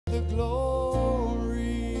the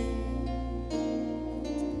glory.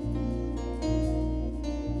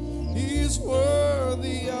 He's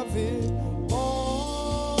worthy of it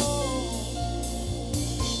all.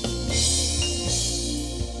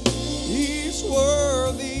 He's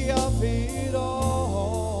worthy of it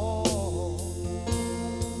all.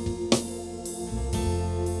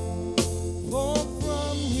 For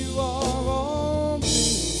from you are all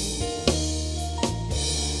things.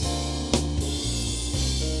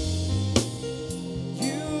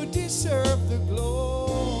 You deserve the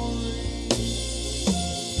glory.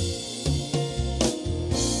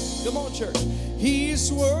 Come on, church.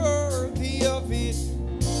 He's worthy of it.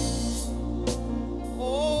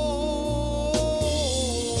 Oh,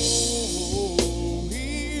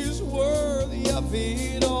 he's worthy of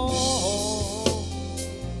it all.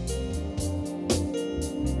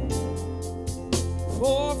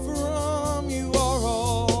 For from you are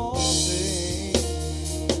all things.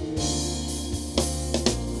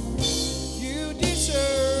 You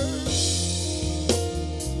deserve.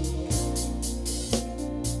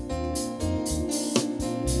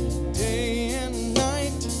 Day and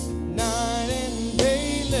night, night and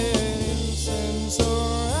day, let incense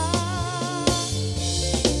arise.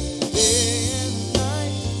 Day and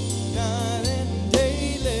night, night and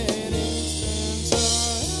day, let incense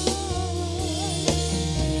arise.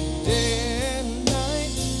 Day and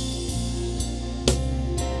night.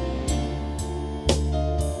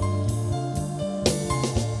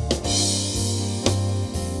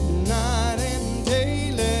 Night and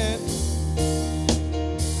day, let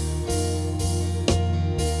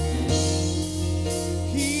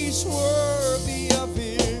He's worthy of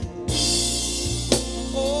it.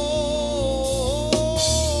 Oh,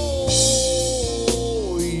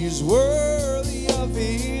 he's worthy of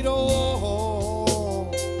it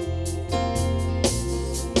all.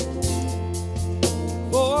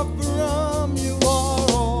 For from you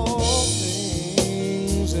are all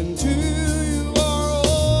things, and to you are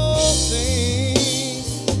all things.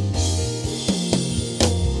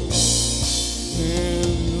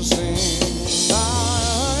 And sing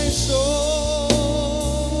my soul,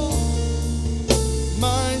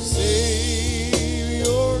 my Savior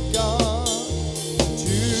God,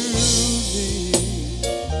 to thee.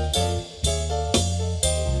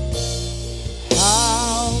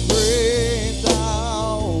 How great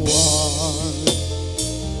thou art!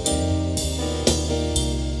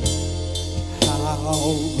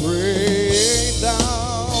 How great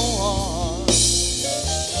thou art!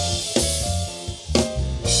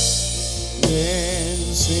 Then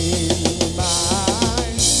sing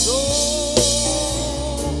my soul,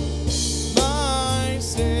 my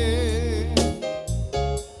Savior.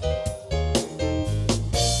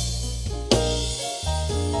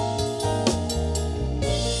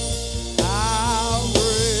 How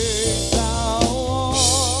great thou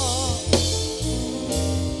art!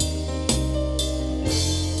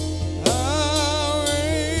 How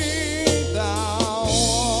great thou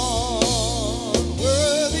art!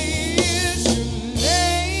 Worthy is your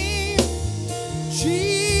name,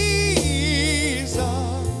 Jesus.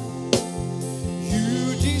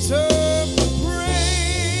 You deserve the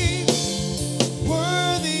praise.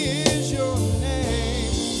 Worthy is your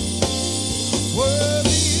name.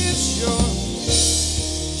 Worthy is your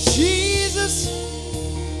Jesus.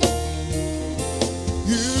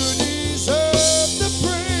 You deserve the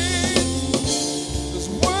praise. 'Cause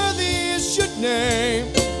worthy is your name.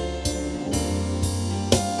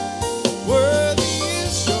 Worthy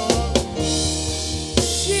is your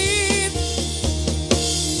Jesus.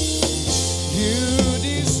 You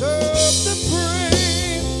deserve the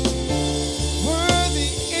praise. Worthy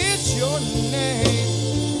is your name.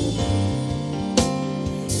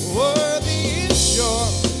 Worthy is your.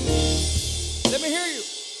 Let me hear you.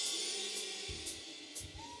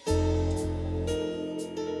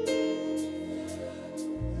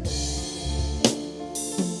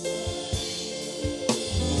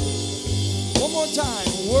 One more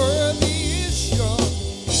time. Worthy is your.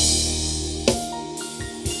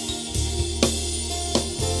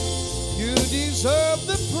 You deserve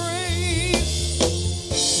the praise.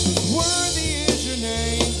 Worthy is your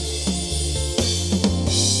name.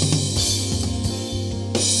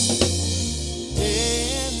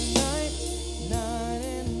 Day and night, night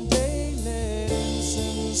and day, let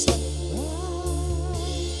incense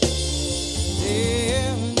arise. Day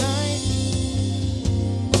and night,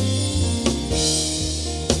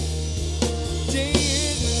 day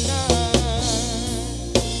and night.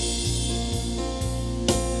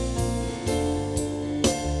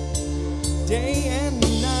 Day and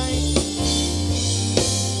night.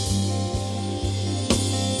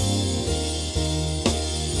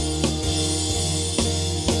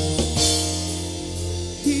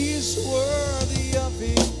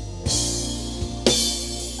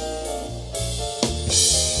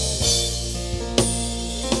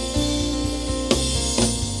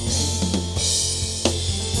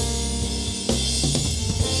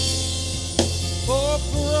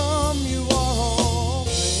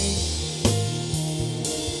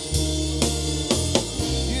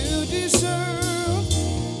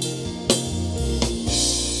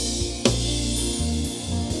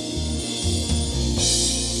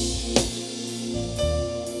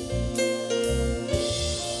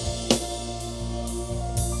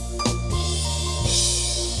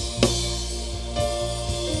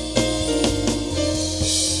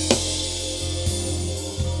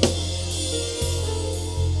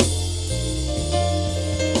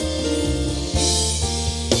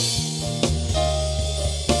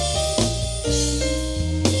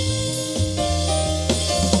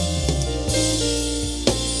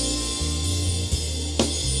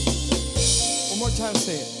 time,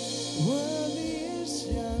 say it. Worthy is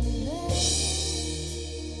your name,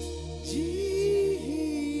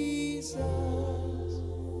 Jesus.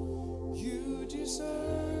 You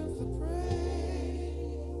deserve the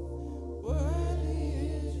praise. Worthy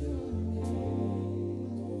is your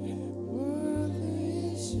name.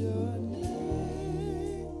 Worthy is your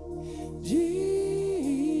name,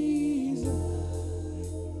 Jesus.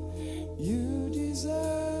 You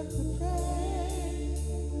deserve the praise.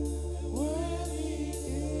 Worthy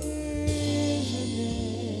is your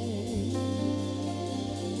name.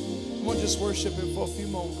 Come on, just worship him for a few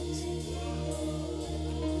moments.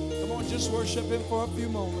 Come on, just worship him for a few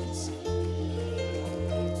moments.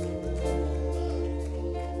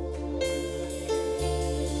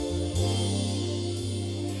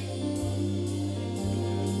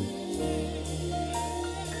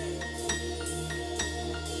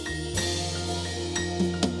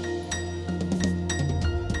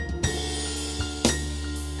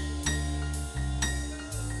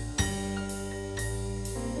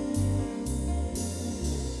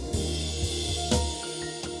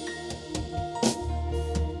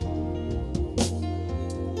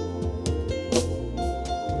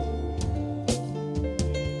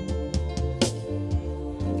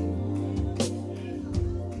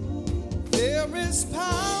 There is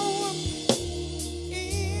power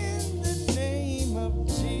in the name of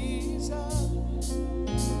Jesus.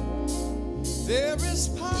 There is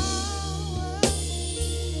power.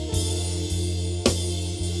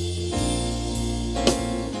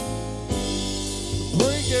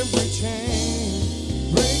 Break every chain,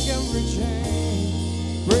 break every chain,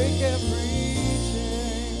 break every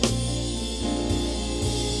chain.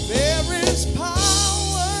 There is power.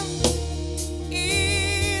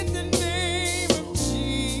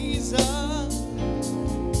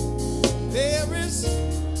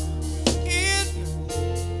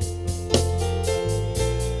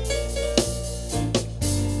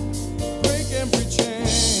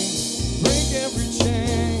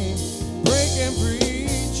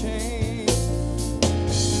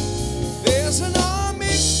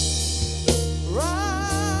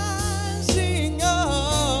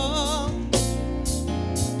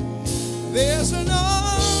 There's an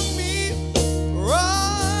army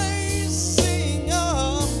rising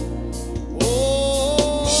up.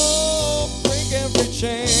 Oh, break every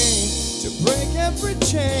chain, to break every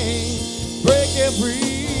chain, break every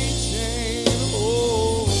chain.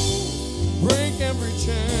 Oh, break every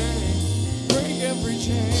chain, break every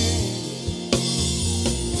chain.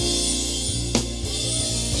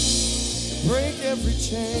 Break every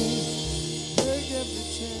chain, break every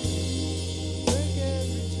chain, break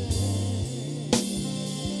every chain.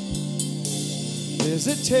 There's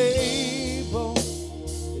a table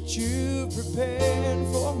that you prepared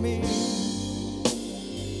for me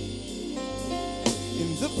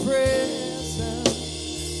in the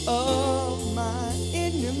presence of my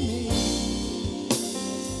enemy.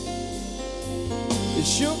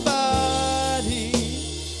 It's your body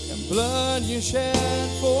and blood you shed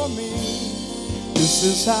for me. This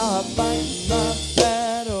is how I fight my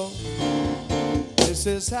battle. This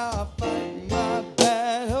is how I fight my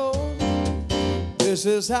battle. This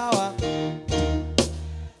is how I.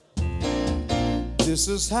 This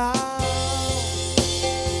is how.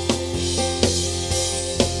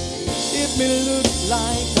 It may look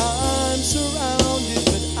like I'm surrounded,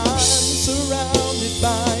 but I'm surrounded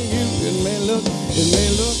by you. It may look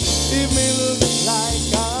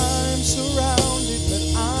like I'm surrounded, but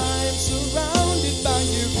I'm surrounded by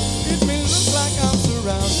you. It may look like I'm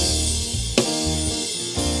surrounded.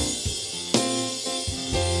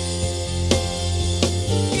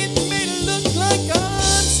 It may look like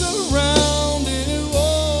I'm surrounded.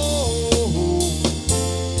 Oh,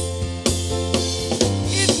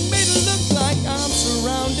 it may look like I'm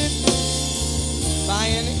surrounded by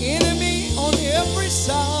an enemy on every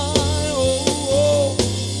side. Oh,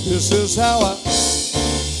 this is how I.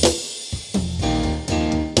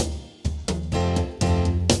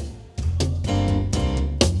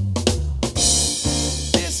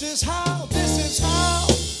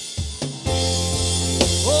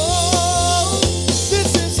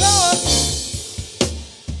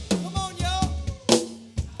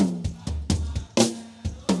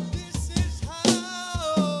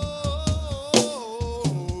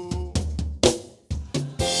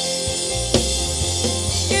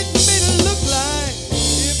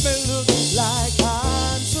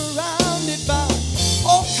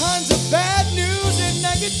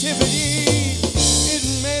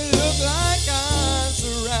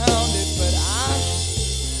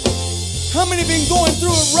 How many been going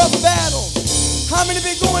through a rough battle? How many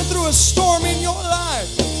been going through a storm in your life?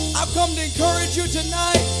 I've come to encourage you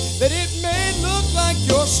tonight that it may look like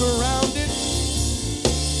you're surrounded.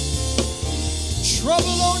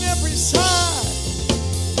 Trouble on every side.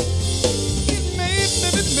 It may.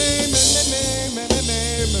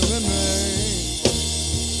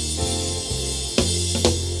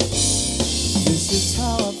 This is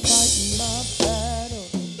how I fight my battle.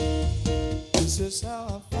 This is how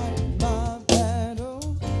I fight my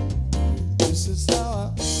battle. This is how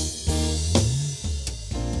I.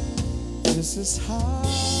 This is how.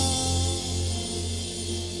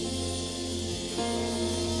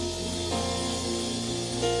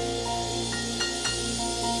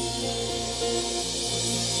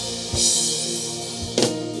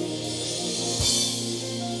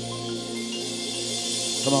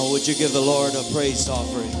 Come on, would you give the Lord a praise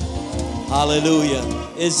offering? Hallelujah.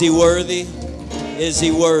 Is he worthy? Is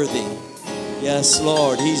he worthy? Yes,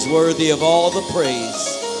 Lord. He's worthy of all the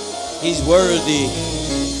praise. He's worthy.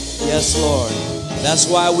 Yes, Lord. That's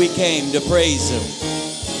why we came to praise him.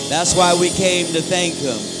 That's why we came to thank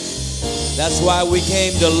him. That's why we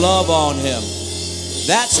came to love on him.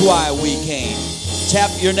 That's why we came.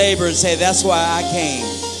 Tap your neighbor and say, that's why I came.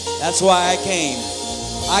 That's why I came.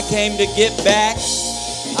 I came to get back.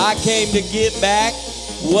 I came to get back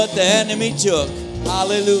what the enemy took.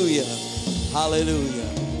 Hallelujah. Hallelujah.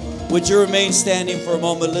 Would you remain standing for a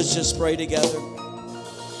moment? Let's just pray together.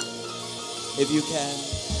 If you can.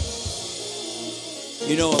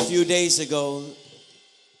 You know, a few days ago,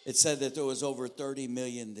 it said that there was over 30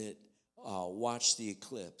 million that watched the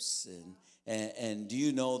eclipse. And do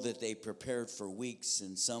you know that they prepared for weeks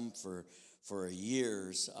and some for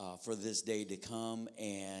years for this day to come?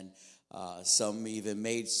 And some even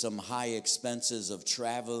made some high expenses of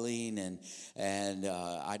traveling, and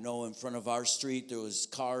I know in front of our street there was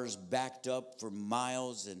cars backed up for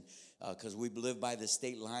miles, and because we live by the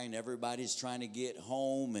state line, everybody's trying to get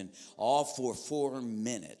home, and all for 4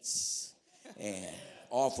 minutes, and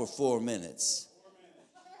all for 4 minutes.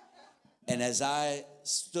 And as I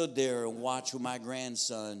stood there and watched with my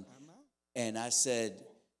grandson, and I said,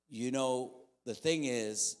 you know, the thing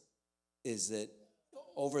is that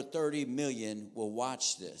over 30 million will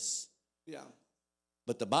watch this. Yeah.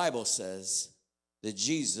 But the Bible says that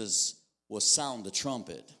Jesus will sound the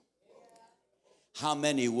trumpet. How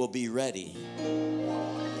many will be ready?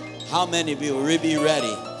 How many will be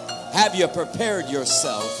ready? Have you prepared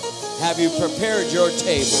yourself? Have you prepared your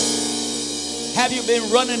table? Have you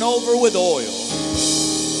been running over with oil?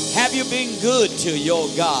 Have you been good to your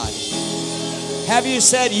God? Have you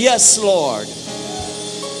said, yes, Lord?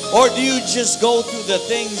 Or do you just go through the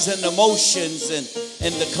things and the motions and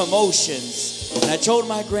the commotions? And I told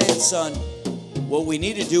my grandson, what we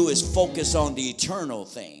need to do is focus on the eternal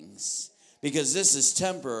things, because this is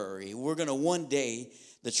temporary. We're going to one day,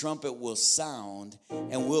 the trumpet will sound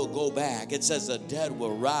and we'll go back. It says the dead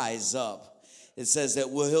will rise up. It says that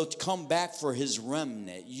he'll come back for his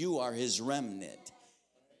remnant. You are his remnant.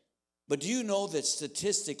 But do you know that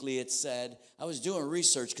statistically it said, I was doing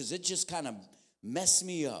research because it just kind of messed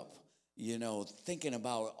me up, you know, thinking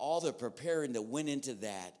about all the preparing that went into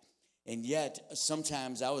that. And yet,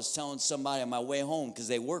 sometimes I was telling somebody on my way home, because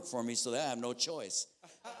they work for me, so I have no choice.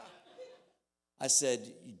 I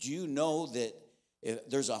said, do you know that if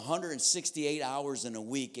there's 168 hours in a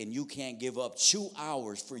week and you can't give up 2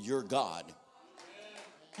 hours for your God?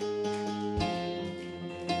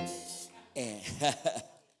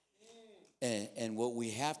 And what we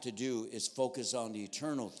have to do is focus on the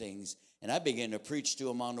eternal things. And I began to preach to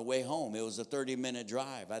him on the way home. It was a 30-minute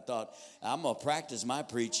drive. I thought, I'm going to practice my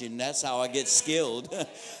preaching. That's how I get skilled.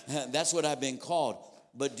 That's what I've been called.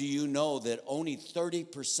 But do you know that only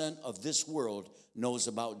 30% of this world knows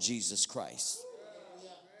about Jesus Christ?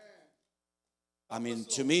 I mean,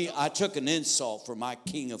 to me, I took an insult for my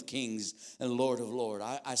King of Kings and Lord of Lords.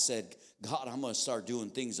 I said, God, I'm going to start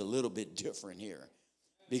doing things a little bit different here.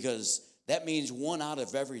 Because that means 1 out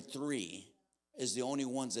of every 3 is the only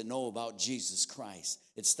ones that know about Jesus Christ.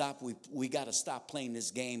 We got to stop playing this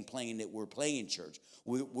game, playing that we're playing church.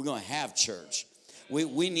 We're going to have church.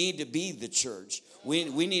 We need to be the church. We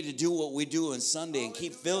need to do what we do on Sunday and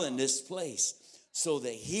keep filling this place, so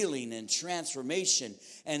that healing and transformation,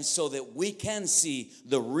 and so that we can see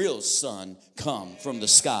the real sun come from the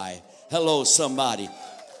sky. Hello, somebody.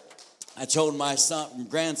 I told my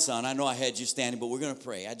grandson, I know I had you standing, but we're going to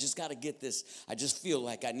pray. I just got to get this. I just feel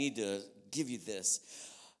like I need to give you this.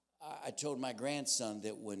 I told my grandson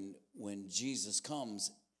that when Jesus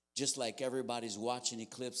comes, just like everybody's watching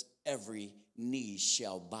eclipse, every knee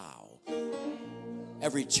shall bow.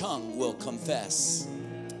 Every tongue will confess.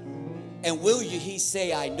 And he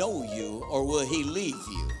say, I know you, or will he leave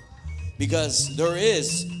you? Because there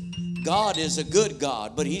is God is a good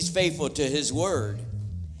God, but he's faithful to his word.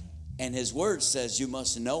 And his word says you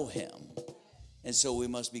must know him. And so we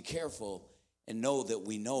must be careful and know that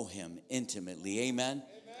we know him intimately. Amen?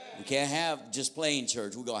 We can't have just plain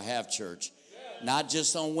church. We're going to have church. Not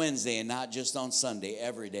just on Wednesday and not just on Sunday,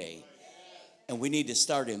 every day. And we need to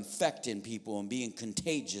start infecting people and being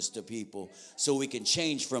contagious to people so we can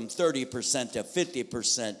change from 30% to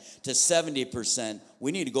 50% to 70%.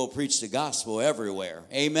 We need to go preach the gospel everywhere.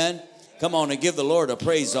 Amen? Come on and give the Lord a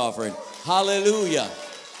praise offering. Hallelujah.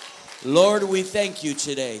 Lord, we thank you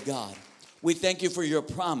today, God. We thank you for your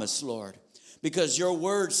promise, Lord. Because your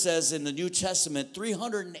word says in the New Testament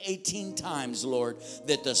 318 times, Lord,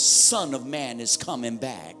 that the Son of Man is coming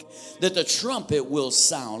back, that the trumpet will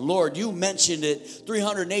sound. Lord, you mentioned it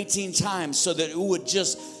 318 times so that it would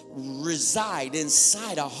just reside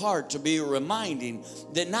inside a heart to be reminding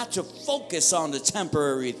that not to focus on the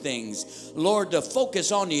temporary things, Lord, to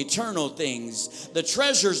focus on the eternal things. The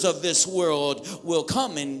treasures of this world will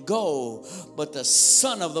come and go, but the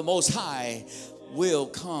Son of the Most High will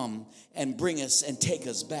come and bring us and take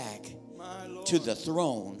us back to the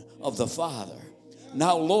throne of the Father.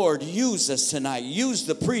 Now, Lord, use us tonight. Use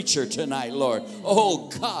the preacher tonight, Lord. Oh,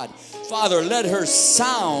 God. Father, let her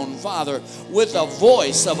sound, Father, with a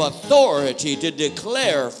voice of authority to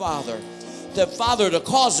declare, Father, that, Father, to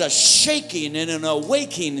cause a shaking and an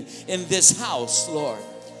awakening in this house, Lord.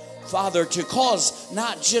 Father, to cause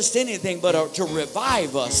not just anything, but to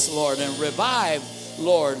revive us, Lord, and revive,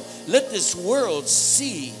 Lord. Let this world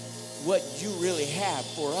see what you really have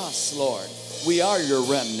for us, Lord. We are your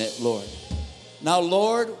remnant, Lord. Now,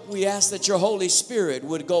 Lord, we ask that your Holy Spirit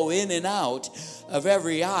would go in and out of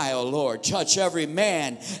every aisle, Lord. Touch every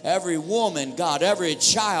man, every woman, God, every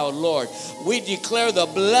child, Lord. We declare the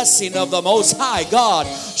blessing of the Most High, God,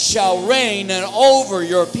 shall reign and over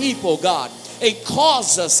your people, God. And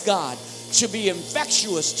cause us, God, to be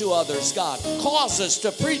infectious to others, God. Cause us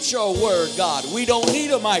to preach your word, God. We don't need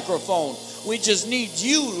a microphone. We just need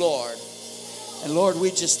you, Lord. And Lord, we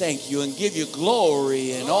just thank you and give you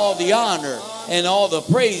glory and all the honor and all the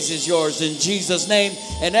praise is yours in Jesus' name.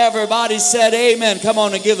 And everybody said amen. Come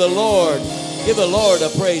on and give the Lord a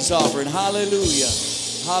praise offering. Hallelujah.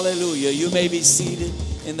 Hallelujah. You may be seated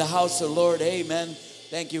in the house of the Lord. Amen.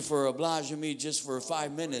 Thank you for obliging me just for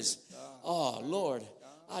 5 minutes. Oh, Lord,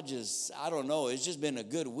 I don't know. It's just been a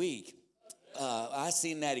good week. I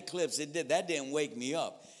seen that eclipse. That didn't wake me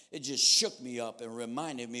up. It just shook me up and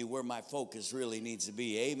reminded me where my focus really needs to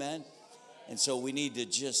be. Amen. And so we need to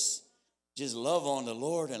just love on the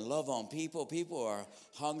Lord and love on people. People are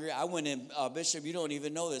hungry. I went in, Bishop, you don't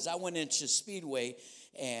even know this. I went into Speedway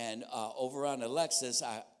and over on Alexis,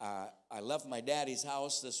 I left my daddy's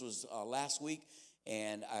house. This was last week.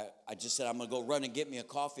 And I just said, I'm going to go run and get me a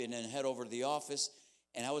coffee and then head over to the office.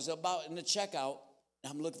 And I was about in the checkout.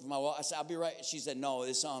 I'm looking for my wallet. I said, I'll be right. She said, no,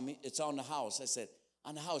 it's on me. It's on the house. I said,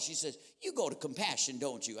 on the house. She says, you go to Compassion,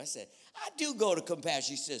 don't you? I said, I do go to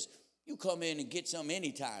Compassion. She says, you come in and get some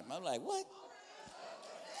anytime. I'm like, what?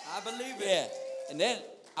 I believe it. Yeah. And then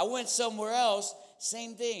I went somewhere else,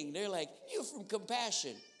 same thing. They're like, you're from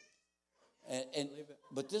Compassion.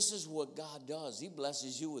 But this is what God does. He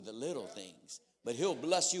blesses you with the little things. But he'll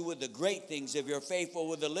bless you with the great things if you're faithful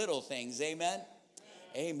with the little things. Amen?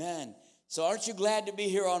 Amen. So aren't you glad to be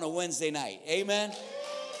here on a Wednesday night? Amen?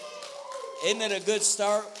 Isn't it a good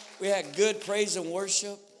start? We had good praise and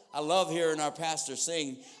worship. I love hearing our pastor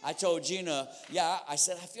sing. I told Gina, I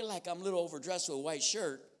said, I feel like I'm a little overdressed with a white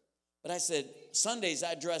shirt. But I said, Sundays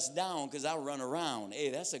I dress down because I run around. Hey,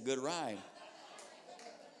 that's a good rhyme.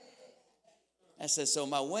 I said, so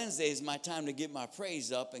my Wednesday is my time to get my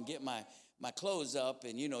praise up and get my clothes up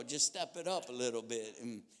and, just step it up a little bit.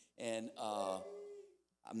 And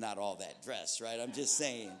I'm not all that dressed, right? I'm just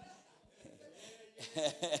saying.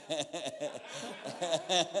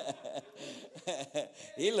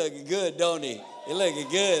 He looking good, don't he? He looking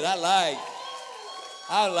good. I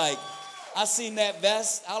seen that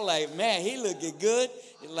vest. I was like, man, he looking good.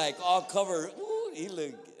 Like all covered. Ooh,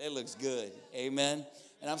 it looks good. Amen.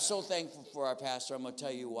 And I'm so thankful for our pastor. I'm going to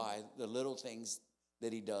tell you why. The little things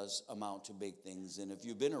that he does amount to big things. And if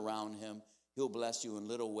you've been around him, he'll bless you in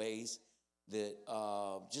little ways that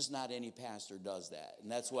just not any pastor does that.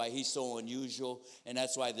 And that's why he's so unusual. And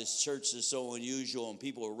that's why this church is so unusual. And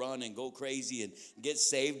people run and go crazy and get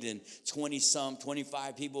saved. And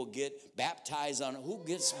 25 people get baptized on it. Who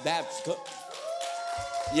gets baptized?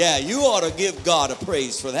 Yeah, you ought to give God a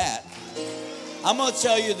praise for that. I'm going to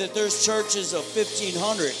tell you that there's churches of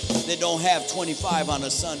 1,500 that don't have 25 on a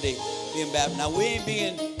Sunday being baptized. Now, we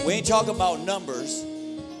ain't talking about numbers,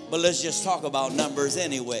 but let's just talk about numbers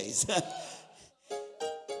anyways.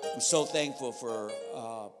 so thankful for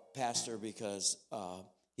Pastor because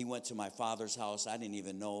he went to my father's house. I didn't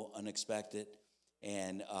even know, unexpected.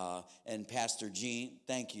 And Pastor Gene,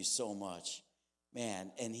 thank you so much.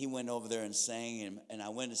 Man, and he went over there and sang, and I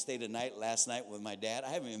went and stayed last night with my dad. I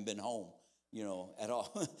haven't even been home, at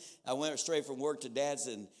all. I went straight from work to dad's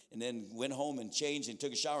and then went home and changed and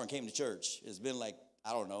took a shower and came to church. It's been like,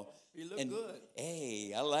 I don't know. You look good.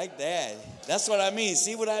 Hey, I like that. That's what I mean.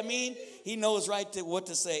 See what I mean? He knows what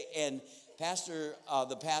to say. And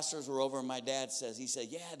the pastors were over, and my dad says, he said,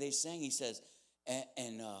 yeah, they sang. He says,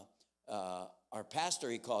 and our pastor,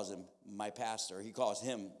 he calls him my pastor. He calls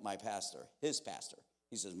him my pastor, his pastor.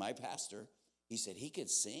 He says, my pastor. He said, he could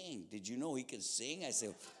sing. Did you know he could sing? I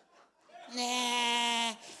said, nah,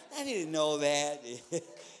 I didn't know that.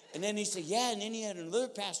 And then he said, yeah, and then he had another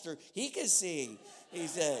pastor. He could sing. He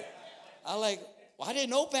said, I didn't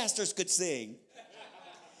know pastors could sing.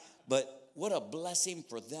 But what a blessing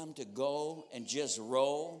for them to go and just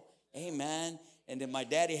roll. Amen. And then my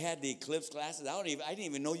daddy had the eclipse glasses. I didn't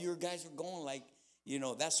even know you guys were going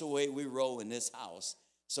that's the way we roll in this house.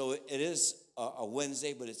 So it is a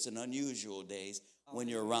Wednesday, but it's an unusual day when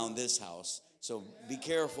you're around this house. So be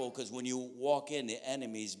careful, because when you walk in, the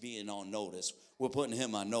enemy's being on notice. We're putting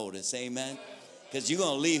him on notice. Amen. Because you're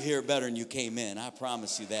going to leave here better than you came in. I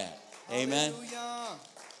promise you that. Amen. Hallelujah.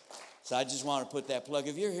 So I just want to put that plug.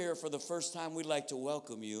 If you're here for the first time, we'd like to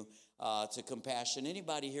welcome you to Compassion.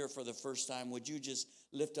 Anybody here for the first time, would you just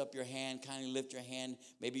lift up your hand, kindly lift your hand.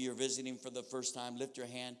 Maybe you're visiting for the first time, lift your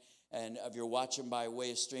hand. And if you're watching by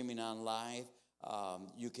way of streaming on live,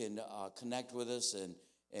 you can connect with us,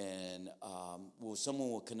 and someone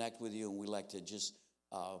will connect with you, and we'd like to just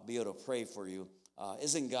be able to pray for you.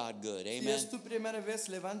 Isn't God good? Amen. Si es tu primera vez,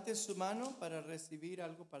 levante su mano para recibir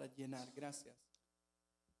algo para llenar. Gracias.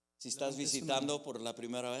 Si estás visitando por la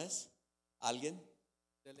primera vez, ¿alguien?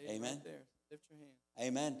 Amen. Right there. Lift your hand.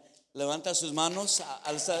 Amen. Levanta sus manos.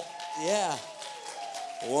 Alza. Yeah.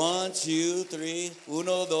 1, 2, 3.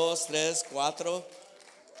 1, 2, 3, 4.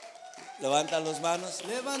 Levanta las manos.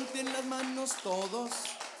 Levanten las manos todos.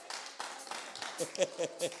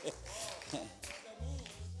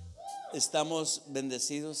 Estamos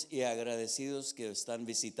bendecidos y agradecidos que están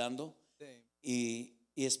visitando. Sí.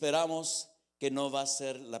 Y esperamos que no va a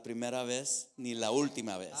ser la primera vez ni la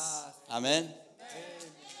última vez. Amén.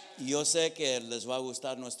 Y yo sé que les va a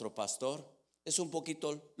gustar nuestro pastor. Es un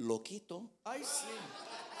poquito loquito. Ay, sí.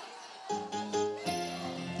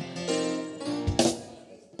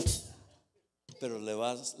 Pero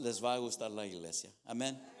les va a gustar la iglesia.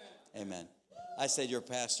 Amen. Amen. I said your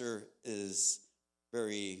pastor is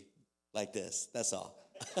very like this. That's all.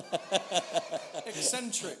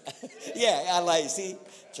 Eccentric. Yeah,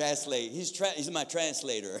 translate. He's my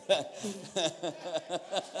translator.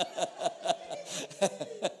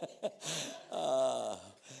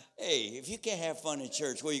 Hey, if you can't have fun in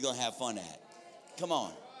church, where are you going to have fun at? Come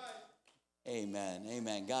on. Amen.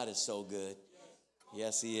 Amen. God is so good.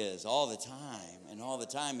 Yes, he is. All the time. And all the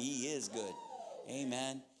time, he is good.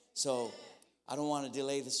 Amen. So I don't want to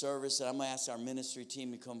delay the service. I'm going to ask our ministry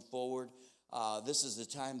team to come forward. This is the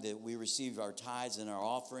time that we receive our tithes and our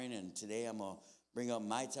offering. And today I'm going to bring up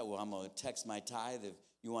my tithe. Well, I'm going to text my tithe. If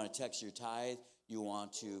you want to text your tithe, you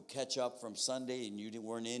want to catch up from Sunday and you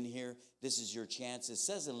weren't in here, this is your chance. It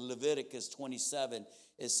says in Leviticus 27,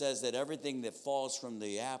 it says that everything that falls from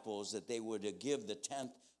the apples, that they would give the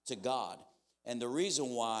 10th to God. And the reason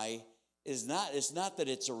why is it's not that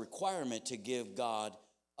it's a requirement to give God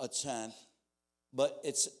a 10th, but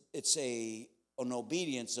it's an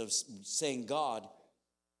obedience of saying, God,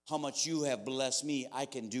 how much you have blessed me, I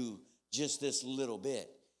can do just this little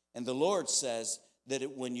bit. And the Lord says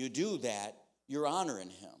that when you do that, you're honoring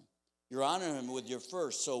him. You're honoring him with your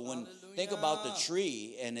first. So when think about the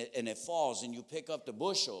tree and it falls and you pick up the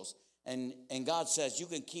bushels, and God says you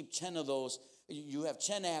can keep 10 of those. You have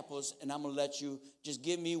 10 apples, and I'm going to let you just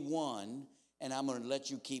give me one, and I'm going to let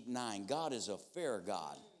you keep 9. God is a fair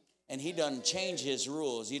God, and he doesn't change his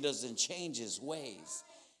rules. He doesn't change his ways.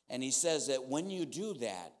 And he says that when you do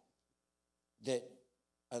that, the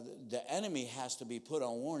enemy has to be put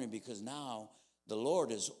on warning, because now the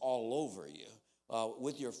Lord is all over you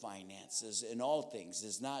with your finances and all things.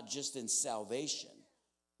 It's not just in salvation,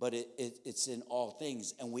 but it's in all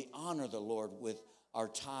things. And we honor the Lord with our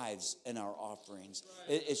tithes and our offerings.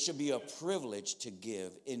 It should be a privilege to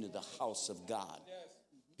give into the house of God.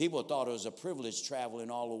 People thought it was a privilege traveling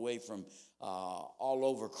all the way from all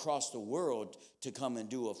over across the world to come and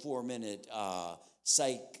do a 4-minute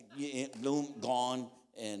psych, gone.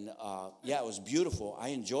 And it was beautiful. I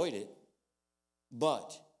enjoyed it.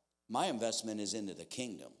 But my investment is into the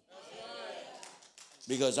kingdom.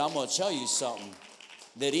 Because I'm going to tell you something,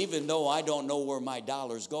 that even though I don't know where my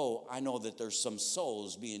dollars go, I know that there's some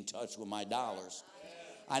souls being touched with my dollars.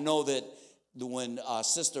 I know that when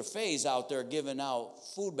Sister Faye's out there giving out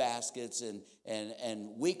food baskets and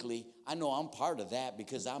weekly, I know I'm part of that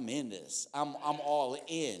because I'm in this. I'm all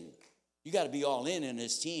in. You got to be all in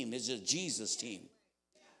this team. It's a Jesus team.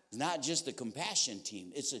 It's not just a compassion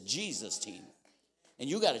team. It's a Jesus team. And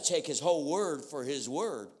you got to take his whole word for his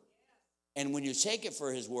word. And when you take it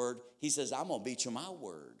for his word, he says, I'm going to be to my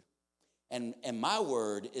word. And my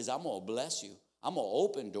word is I'm going to bless you. I'm going to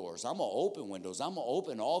open doors. I'm going to open windows. I'm going to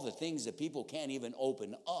open all the things that people can't even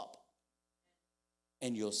open up.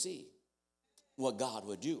 And you'll see what God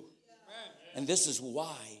would do. And this is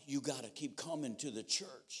why you got to keep coming to the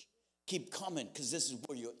church. Keep coming, because this is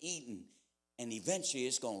where you're eating. And eventually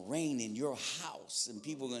it's going to rain in your house. And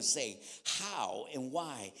people are going to say, how and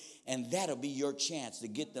why? And that'll be your chance to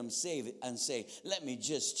get them saved and say, let me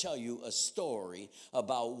just tell you a story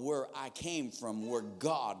about where I came from, where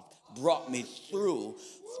God brought me through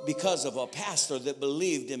because of a pastor that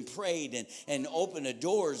believed and prayed and opened the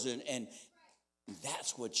doors. And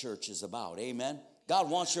that's what church is about. Amen.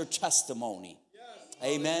 God wants your testimony.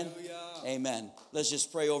 Amen. Hallelujah. Amen. Let's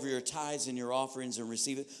just pray over your tithes and your offerings and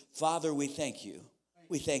receive it. Father, we thank you.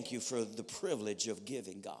 We thank you for the privilege of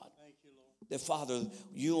giving, God. Thank you, Lord. That, Father,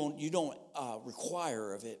 you don't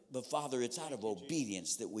require of it, but, Father, it's out of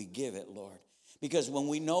obedience that we give it, Lord. Because when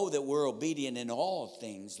we know that we're obedient in all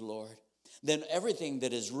things, Lord, then everything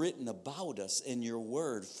that is written about us in your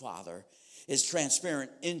word, Father, is transparent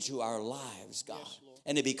into our lives, God. Yes,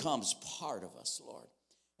 and it becomes part of us, Lord.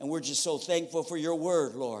 And we're just so thankful for your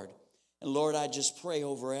word, Lord. And Lord, I just pray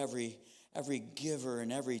over every giver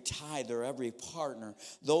and every tither, every partner,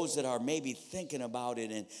 those that are maybe thinking about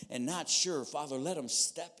it and not sure. Father, let them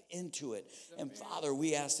step into it. And Father,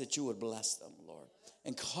 we ask that you would bless them, Lord,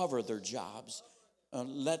 and cover their jobs.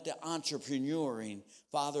 Let the entrepreneuring,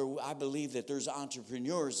 Father, I believe that there's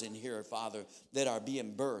entrepreneurs in here, Father, that are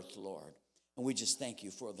being birthed, Lord. And we just thank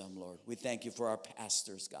you for them, Lord. We thank you for our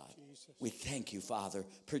pastors, God. Jesus. We thank you, Father.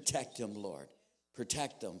 Protect them, Lord.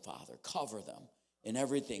 Protect them, Father. Cover them in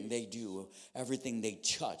everything they do, everything they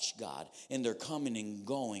touch, God. In their coming and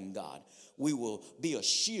going, God. We will be a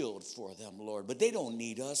shield for them, Lord. But they don't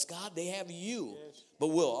need us, God. They have you. Yes. But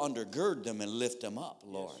we'll undergird them and lift them up,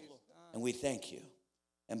 Lord. Yes. And we thank you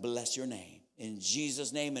and bless your name. In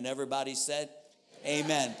Jesus' name, and everybody said,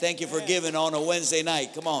 amen. Thank you for giving on a Wednesday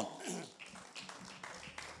night. Come on.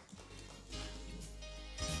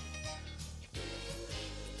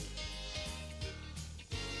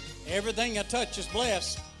 Everything I touch is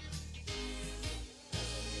blessed.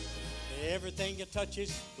 Everything you touch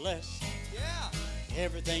is blessed. Yeah.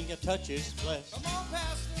 Everything you touch is blessed. Come on,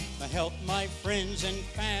 Pastor. My health, my friends and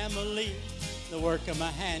family, the work of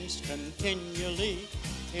my hands continually.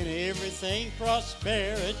 In everything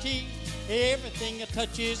prosperity. Everything you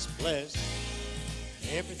touch is blessed.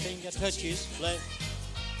 Everything you touch is blessed.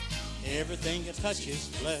 Everything you touch is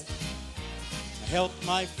blessed. My health,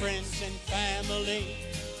 my friends and family,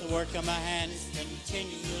 the work of my hands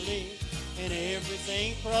continually. In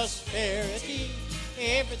everything prosperity,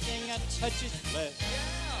 everything I touch is blessed.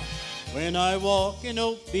 Yeah. When I walk in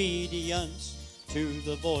obedience to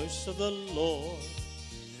the voice of the Lord,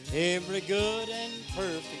 every good and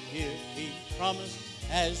perfect gift he promised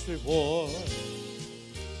as reward.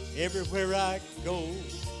 Everywhere I go,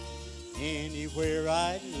 anywhere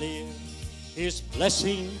I live, his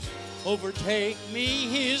blessings overtake me,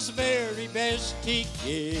 his very best he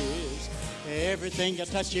gives. Everything I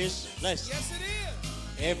touch is blessed. Yes, it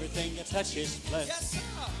is. Everything I touch is blessed. Yes, sir.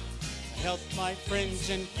 I help my friends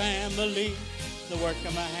and family, the work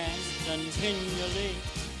of my hands continually.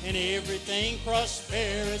 In everything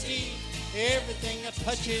prosperity, everything I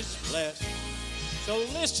touch is blessed. So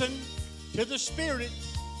listen to the Spirit,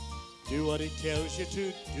 do what he tells you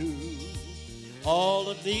to do. All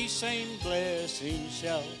of these same blessings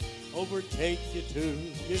shall overtake you too.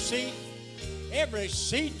 You see, every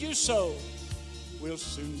seed you sow will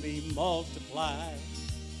soon be multiplied.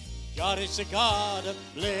 God is a God of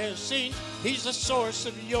blessing. He's the source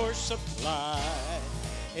of your supply.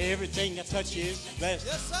 Everything I touch is blessed.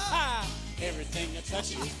 Yes, sir. Everything I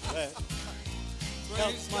touch is blessed.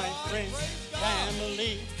 Help my friends,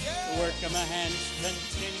 family, yeah. the work of my hands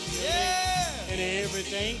continually. Yeah. In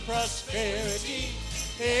everything prosperity,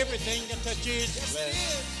 everything I touch is Yes, blessed. it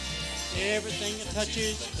is. Everything I touch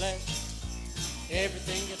is blessed.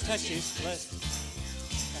 Everything I touch is blessed.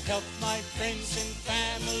 I help my friends and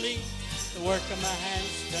family, the work of my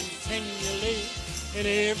hands continually. In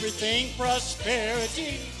everything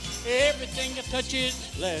prosperity, everything I touch is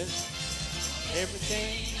blessed.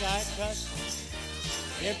 Everything I touch,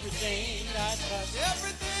 everything I touch.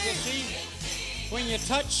 Everything. You see, when you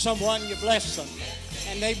touch someone, you bless them,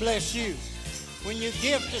 and they bless you. When you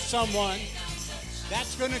give to someone,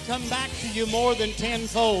 that's going to come back to you more than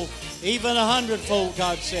tenfold, even 100-fold,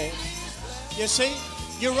 God says. You see,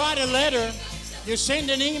 you write a letter, you send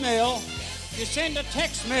an email, you send a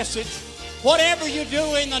text message. Whatever you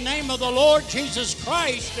do in the name of the Lord Jesus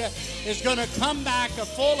Christ is going to come back a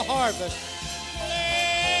full harvest.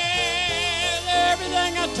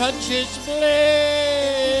 Everything I touch is blessed.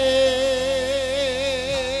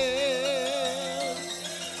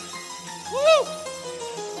 Woo!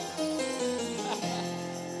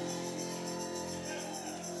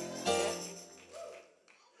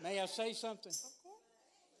 May I say something?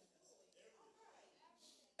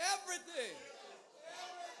 Everything.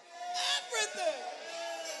 Everything.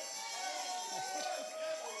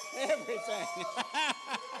 Everything.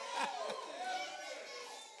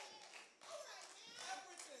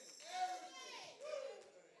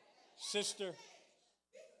 Sister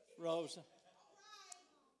Rosa,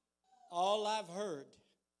 all I've heard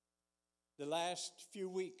the last few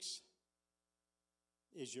weeks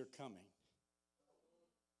is you're coming.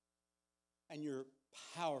 And you're a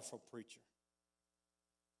powerful preacher.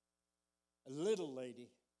 A little lady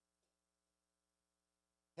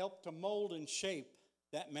helped to mold and shape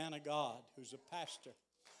that man of God who's a pastor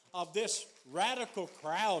of this radical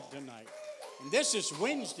crowd tonight. And this is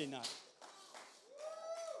Wednesday night.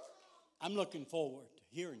 I'm looking forward to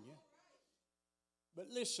hearing you. But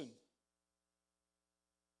listen,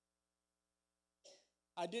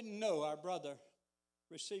 I didn't know our brother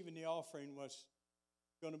receiving the offering was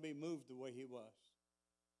going to be moved the way he was.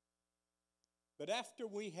 But after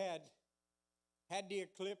we had the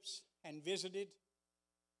eclipse and visited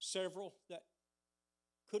several that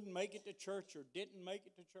couldn't make it to church or didn't make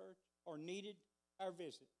it to church or needed our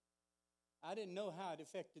visit, I didn't know how it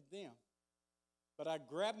affected them. But I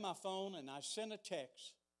grabbed my phone and I sent a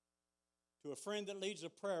text to a friend that leads a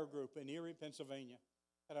prayer group in Erie, Pennsylvania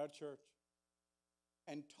at our church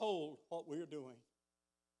and told what we were doing.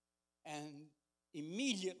 And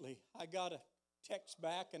immediately I got a text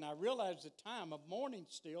back and I realized the time of morning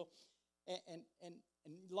still. And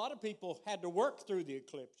a lot of people had to work through the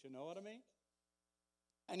eclipse, you know what I mean?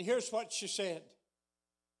 And here's what she said.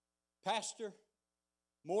 Pastor,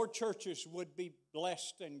 more churches would be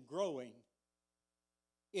blessed and growing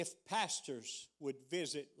if pastors would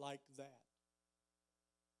visit like that.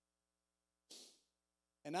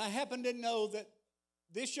 And I happen to know that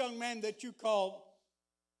this young man that you call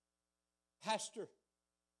Pastor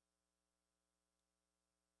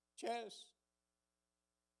Chaz,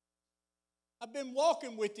 I've been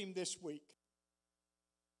walking with him this week.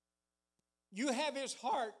 You have his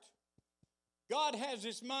heart. God has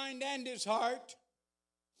his mind and his heart.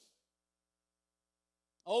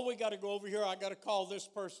 Oh, we got to go over here. I got to call this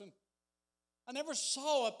person. I never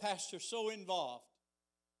saw a pastor so involved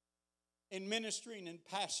in ministering and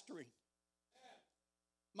pastoring.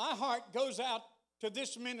 My heart goes out to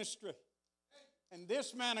this ministry and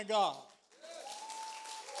this man of God.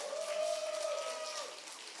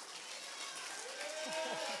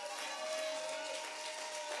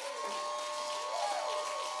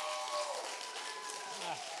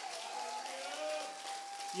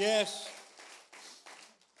 Yes.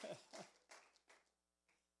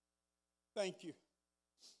 Thank you.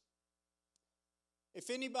 If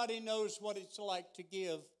anybody knows what it's like to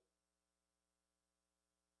give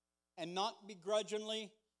and not begrudgingly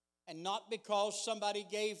and not because somebody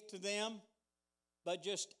gave to them, but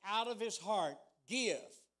just out of his heart, give.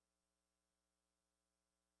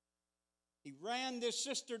 He ran this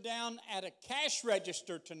sister down at a cash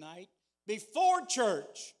register tonight before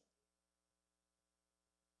church.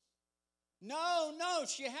 No,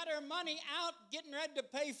 she had her money out getting ready to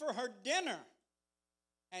pay for her dinner.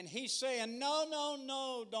 And he's saying,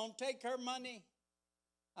 no, don't take her money.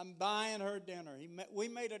 I'm buying her dinner. We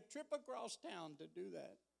made a trip across town to do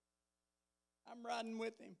that. I'm riding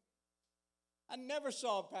with him. I never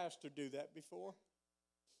saw a pastor do that before.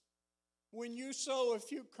 When you sow a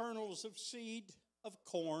few kernels of seed of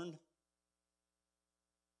corn,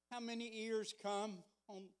 how many ears come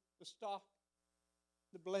on the stalk,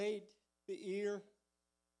 the blade? The ear,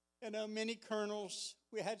 many kernels.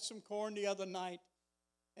 We had some corn the other night,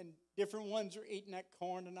 and different ones are eating that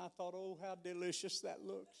corn, and I thought, oh, how delicious that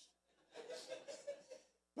looks.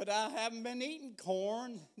 But I haven't been eating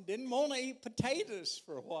corn. Didn't want to eat potatoes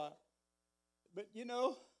for a while. But,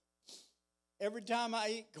 every time I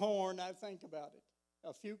eat corn, I think about it.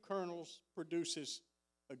 A few kernels produces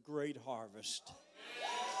a great harvest.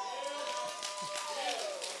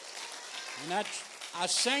 And I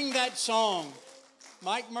sang that song.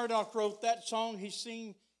 Mike Murdoch wrote that song.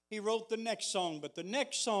 He wrote the next song. But the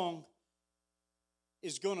next song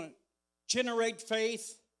is going to generate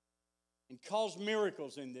faith and cause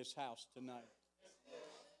miracles in this house tonight.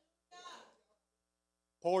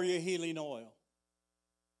 Pour your healing oil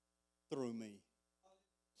through me.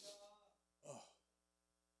 Oh.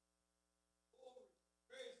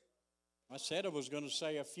 I said I was going to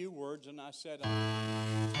say a few words, and I said a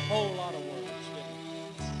whole lot of words, didn't I?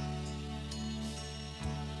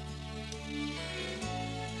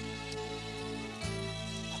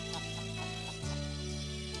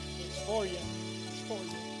 It's for you. It's for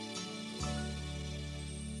you.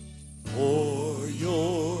 For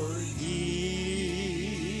your healing.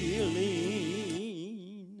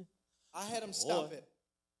 I had him stop it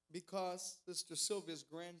because Sister Sylvia's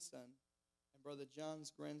grandson and Brother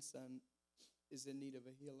John's grandson is in need of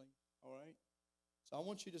a healing. All right? So I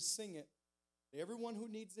want you to sing it. Everyone who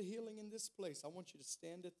needs a healing in this place, I want you to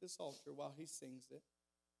stand at this altar while he sings it.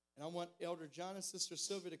 And I want Elder John and Sister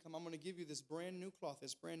Sylvia to come. I'm going to give you this brand new cloth.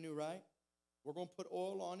 It's brand new, right? We're going to put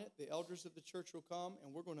oil on it. The elders of the church will come,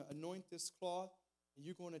 and we're going to anoint this cloth. And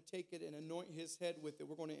you're going to take it and anoint his head with it.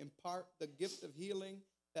 We're going to impart the gift of healing.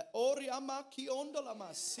 That hey.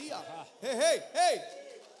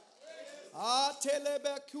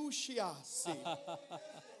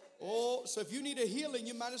 Oh, so if you need a healing,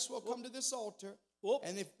 you might as well come to this altar.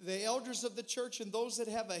 And if the elders of the church and those that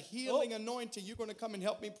have a healing anointing, you're going to come and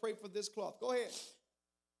help me pray for this cloth. Go ahead.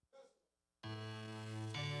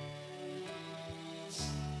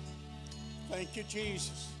 Thank you,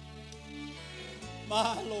 Jesus.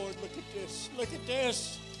 My Lord, look at this. Look at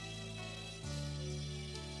this.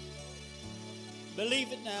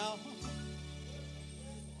 Believe it now.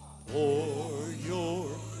 For your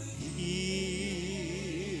healing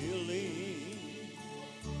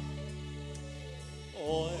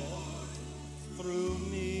oil through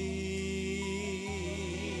me,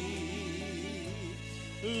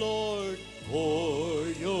 Lord, for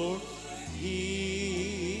your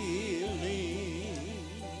healing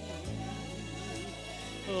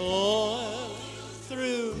oil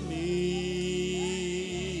through me.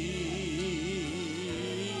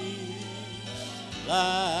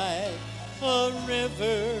 Like a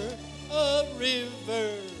river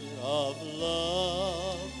of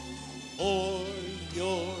love, for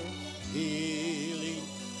your healing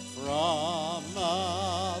from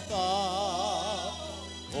above,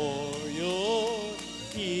 for your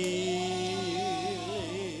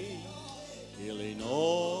healing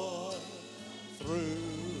oil through.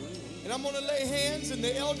 And I'm going to lay hands, and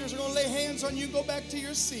the elders are going to lay hands on you. Go back to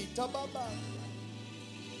your seat.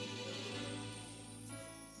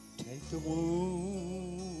 Take the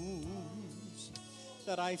wounds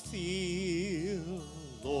that I feel,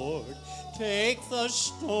 Lord. Take the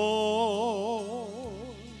storms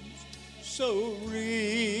so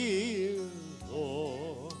real,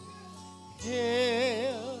 Lord.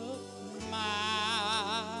 Help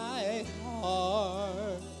my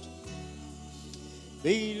heart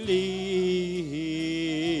believe.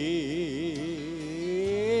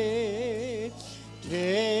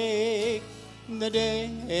 Take the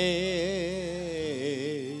days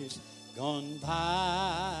gone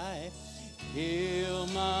by, heal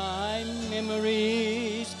my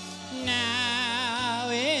memories now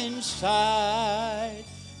inside,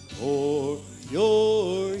 for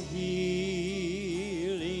your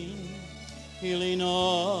healing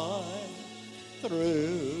oil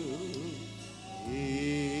through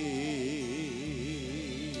me,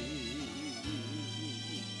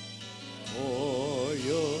 for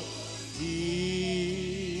your healing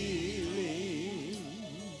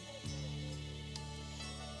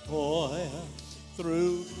oil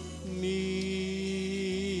through me,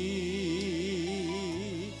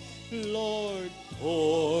 Lord,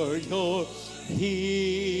 for your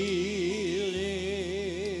healing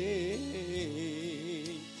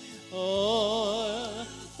oil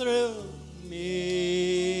through me,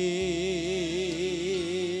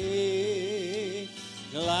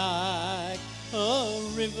 like a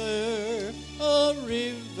river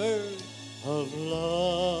of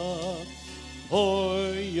love,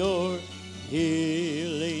 for your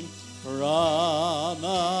healing from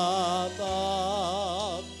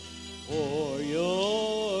above, for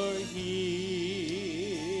your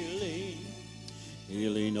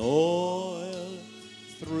healing oil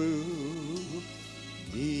through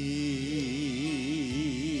me,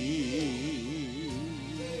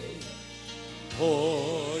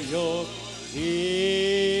 for your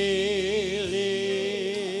healing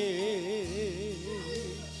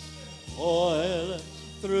oil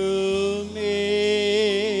through me,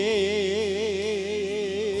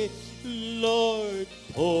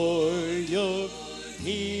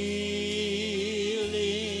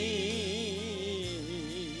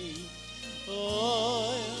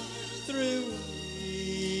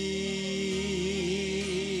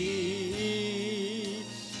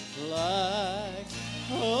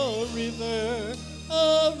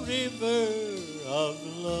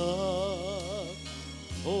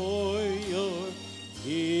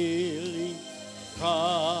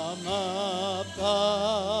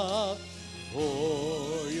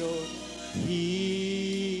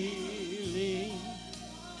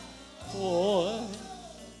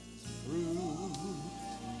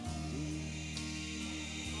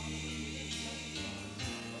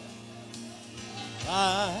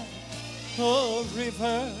 by a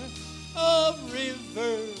river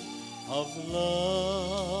of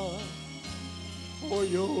love for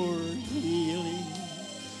your healing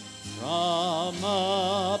from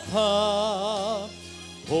above,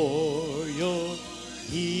 for your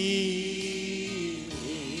healing.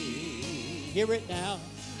 Hear it now,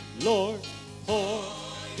 Lord, for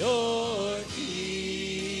your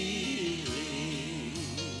healing.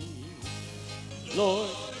 Lord,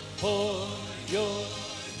 for your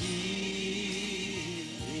healing.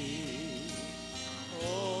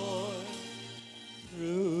 Lord,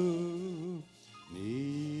 through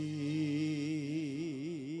me.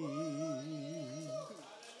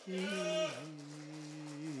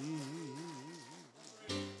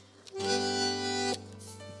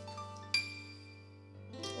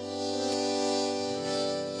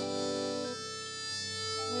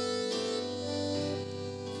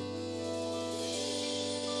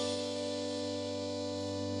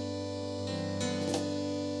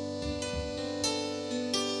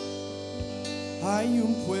 Hay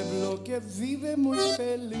un pueblo que vive muy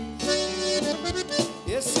feliz.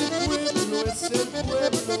 Ese pueblo es el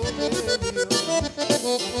pueblo de Dios.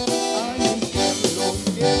 Hay un pueblo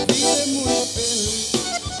que vive muy feliz.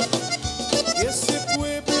 Ese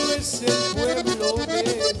pueblo es el pueblo de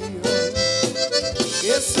Dios.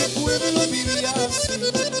 Ese pueblo vivía así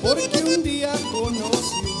porque un día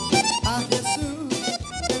conoció a Jesús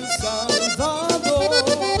el Salvador.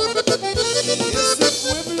 Ese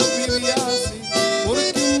pueblo vivía así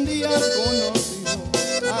porque un día conoció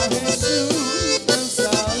a Jesús el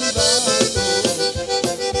Salvador.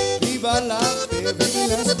 Viva la fe, vive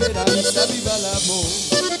la esperanza, viva el amor.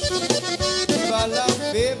 Viva la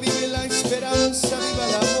fe, vive la esperanza, viva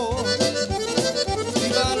el amor.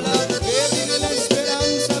 Viva la fe, vive la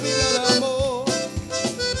esperanza, viva el amor.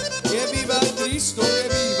 Que viva Cristo, que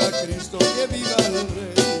viva Cristo, que viva el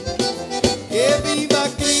Rey. Que viva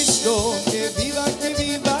Cristo, que viva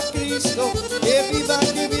Cristo, que viva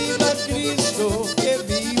Cristo, que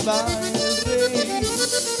viva el Rey.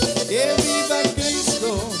 Que viva Cristo,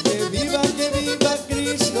 que viva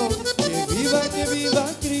Cristo, que viva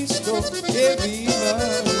Cristo, que viva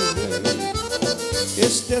el Rey.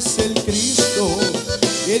 Este es el Cristo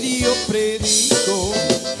que yo predico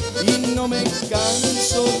y no me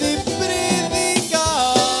canso de predicar.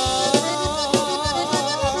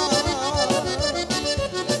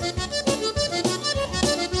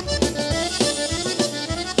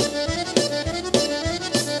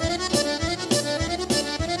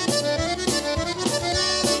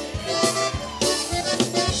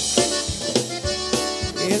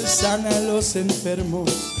 Él sana a los enfermos,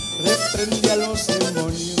 reprende a los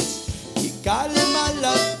demonios y calma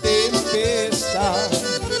la tempestad.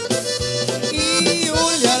 Y yo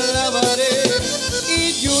le alabaré,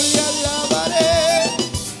 y yo le alabaré,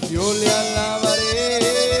 yo le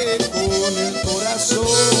alabaré con el corazón.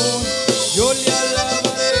 Yo le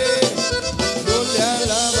alabaré, yo le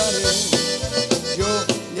alabaré, yo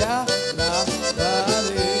le alabaré.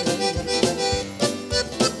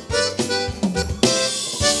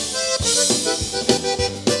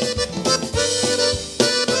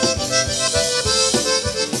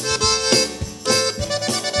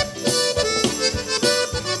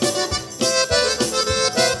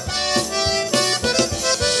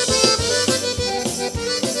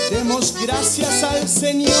 Demos gracias al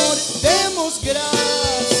Señor, demos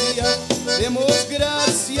gracias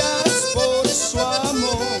por su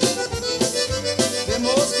amor.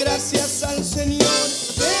 Demos gracias al Señor,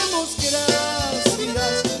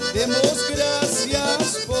 demos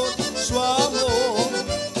gracias por su amor.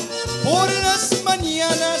 Por las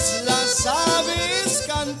mañanas las aves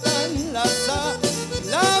cantan las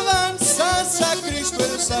alabanzas a Cristo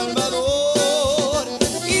el Salvador.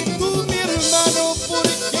 Y tú, mi hermano, ¿por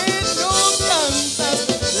qué no cantas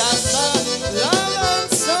las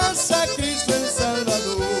alabanzas a Cristo el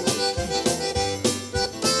Salvador?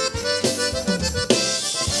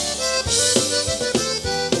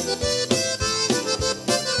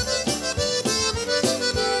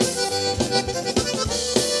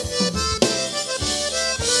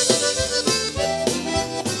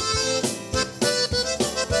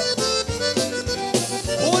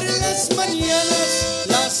 Por las mañanas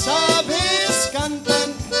las aves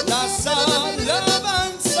cantan las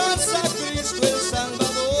alabanzas a Cristo el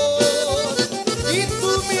Salvador. Y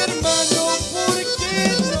tú, mi hermano, ¿por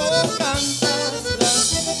qué no cantas las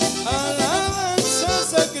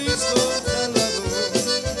alabanzas a Cristo el Salvador?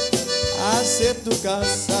 Hace tu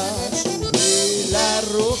casa sobre la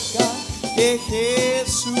roca que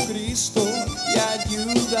Jesucristo te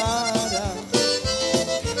ayudará.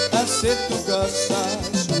 Hace tu casa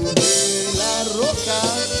sobre la roca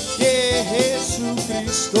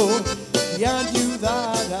Cristo te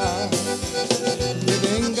ayudará. Que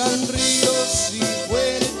vengan ríos y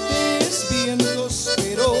fuertes vientos,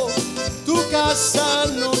 pero tu casa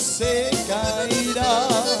no se caerá.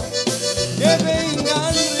 Que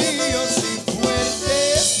vengan ríos y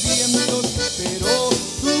fuertes vientos, pero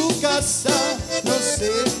tu casa no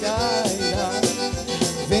se caerá.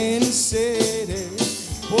 Venceré,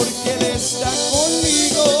 porque Él está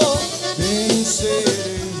conmigo.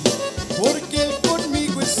 Venceré, porque Él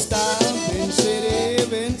conmigo está. Venceré,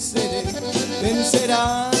 venceré,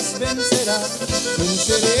 vencerás, vencerás.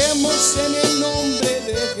 Venceremos en el nombre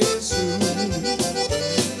de Jesús.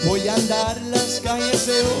 Voy a andar las calles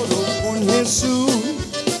de oro con Jesús.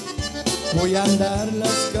 Voy a andar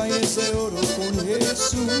las calles de oro con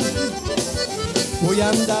Jesús. Voy a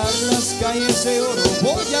andar las calles de oro.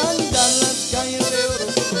 Voy a andar las calles de oro.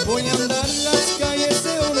 Voy a andar las calles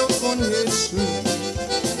de oro con Jesús.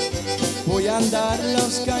 Voy a andar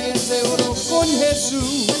las calles de oro con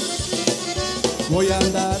Jesús. Voy a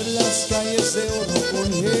andar las calles de oro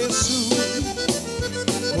con Jesús.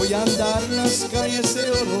 Voy a andar las calles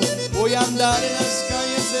de oro. Voy a andar las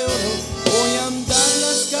calles de oro. Voy a andar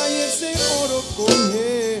las calles de oro con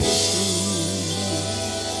Jesús.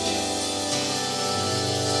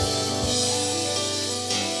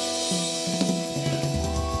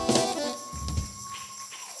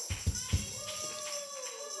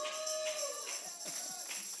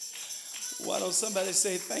 Why don't somebody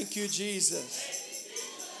say thank you, Jesus?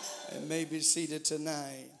 And may be seated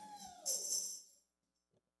tonight.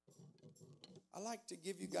 I like to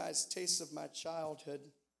give you guys tastes of my childhood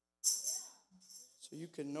so you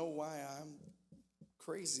can know why I'm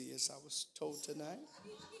crazy, as I was told tonight.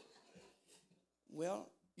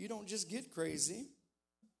 Well, you don't just get crazy.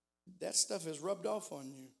 That stuff is rubbed off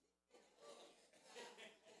on you.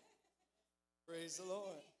 Praise the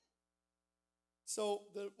Lord. So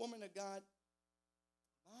the woman of God,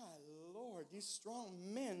 my Lord, these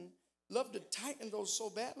strong men love to tighten those so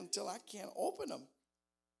bad until I can't open them.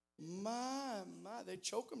 My, they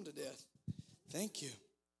choke them to death. Thank you.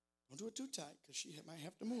 Don't do it too tight because she might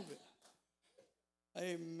have to move it.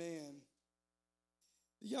 Amen.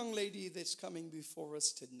 The young lady that's coming before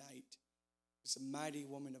us tonight is a mighty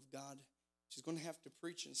woman of God. She's going to have to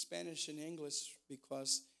preach in Spanish and English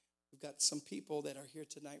because we've got some people that are here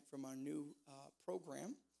tonight from our new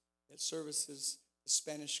program that services the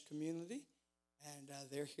Spanish community, and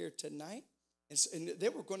they're here tonight. And they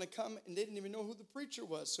were going to come, and they didn't even know who the preacher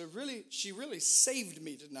was. So she really saved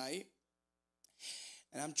me tonight.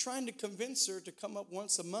 And I'm trying to convince her to come up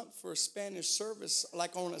once a month for a Spanish service,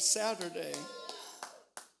 like on a Saturday.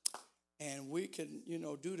 And we can,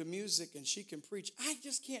 do the music, and she can preach. I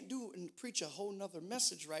just can't do and preach a whole nother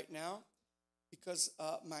message right now because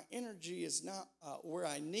my energy is not where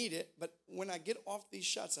I need it. But when I get off these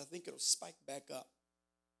shots, I think it'll spike back up.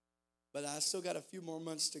 But I still got a few more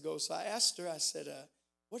months to go. So I asked her, I said,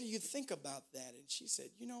 what do you think about that? And she said,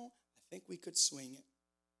 I think we could swing it.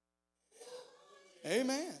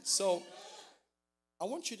 Amen. So I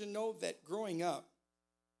want you to know that growing up,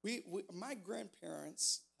 my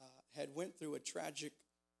grandparents had went through a tragic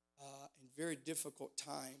and very difficult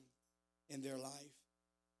time in their life.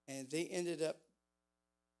 And they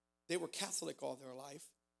were Catholic all their life.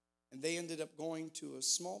 And they ended up going to a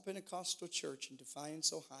small Pentecostal church in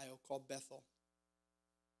Defiance, Ohio called Bethel.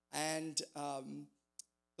 And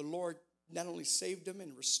the Lord not only saved them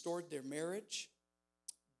and restored their marriage,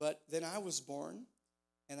 but then I was born,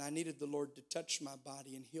 and I needed the Lord to touch my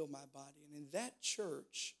body and heal my body. And in that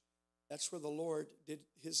church, that's where the Lord did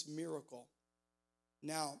his miracle.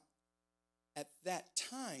 Now, at that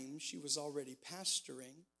time, she was already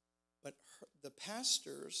pastoring, but the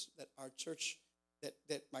pastors that our church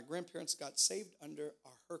that my grandparents got saved under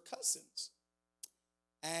are her cousins.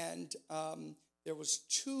 And there was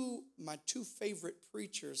my two favorite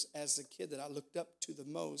preachers as a kid that I looked up to the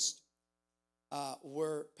most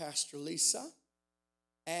were Pastor Lisa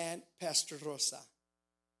and Pastor Rosa.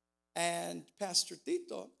 And Pastor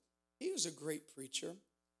Tito, he was a great preacher,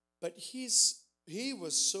 but he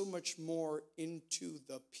was so much more into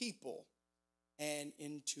the people and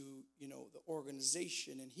into, the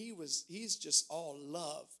organization. And he's just all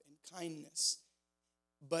love and kindness.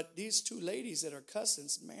 But these two ladies that are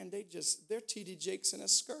cousins, man, they're T.D. Jakes in a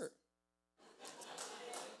skirt.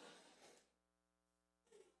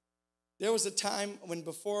 There was a time when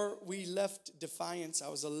before we left Defiance, I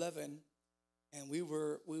was 11, and we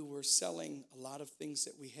were selling a lot of things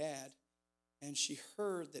that we had. And she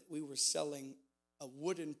heard that we were selling a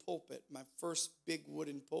wooden pulpit, my first big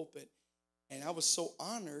wooden pulpit. And I was so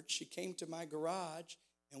honored, she came to my garage,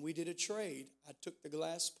 and we did a trade. I took the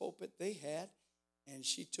glass pulpit they had, and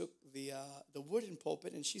she took the wooden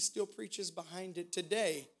pulpit, and she still preaches behind it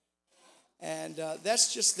today. And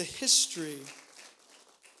that's just the history.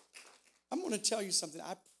 I'm going to tell you something.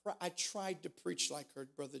 I tried to preach like her,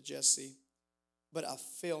 Brother Jesse, but I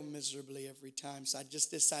failed miserably every time. So I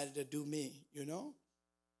just decided to do me, you know.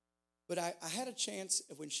 But I had a chance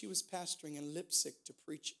when she was pastoring in Leipzig to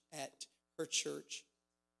preach at her church.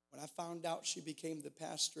 When I found out she became the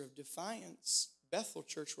pastor of Defiance Bethel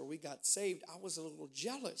Church, where we got saved, I was a little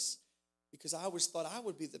jealous because I always thought I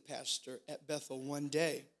would be the pastor at Bethel one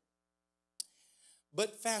day.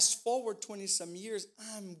 But fast forward 20-some years,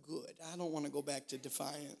 I'm good. I don't want to go back to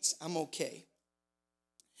Defiance. I'm okay.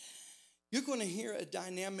 You're going to hear a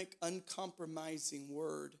dynamic, uncompromising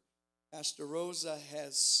word. Pastor Rosa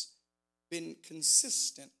has been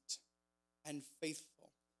consistent and faithful.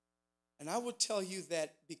 And I will tell you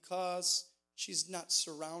that because she's not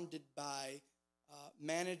surrounded by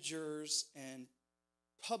managers and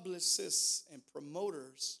publicists and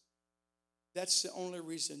promoters, that's the only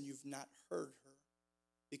reason you've not heard her.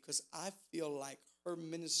 Because I feel like her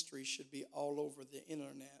ministry should be all over the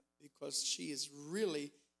internet, because she is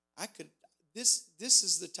really, this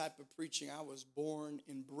is the type of preaching I was born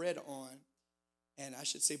and bred on. And I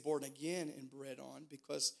should say born again and bred on,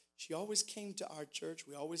 because she always came to our church.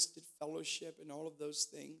 We always did fellowship and all of those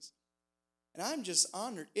things. And I'm just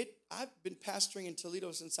honored. I've been pastoring in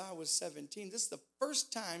Toledo since I was 17. This is the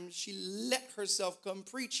first time she let herself come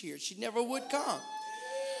preach here. She never would come.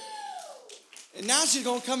 And now she's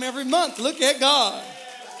going to come every month. Look at God.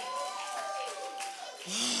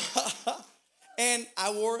 And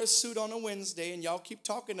I wore a suit on a Wednesday, and y'all keep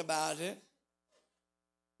talking about it,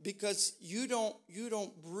 because you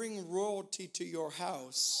don't bring royalty to your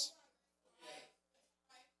house.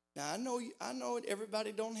 Now, I know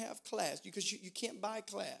everybody don't have class, because you can't buy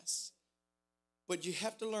class. But you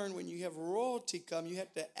have to learn, when you have royalty come, you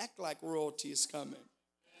have to act like royalty is coming.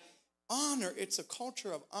 Honor, it's a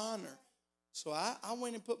culture of honor. So I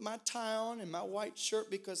went and put my tie on and my white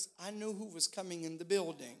shirt because I knew who was coming in the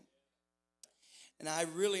building. And I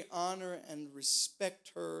really honor and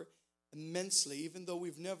respect her immensely, even though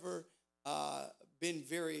we've never been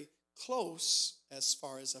very close as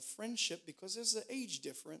far as a friendship, because there's an age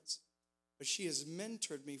difference. But she has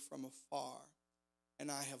mentored me from afar.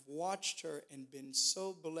 And I have watched her and been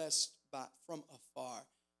so blessed from afar.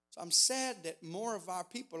 So I'm sad that more of our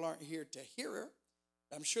people aren't here to hear her.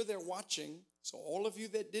 I'm sure they're watching. So all of you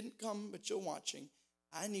that didn't come but you're watching,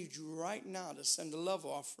 I need you right now to send a love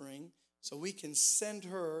offering so we can send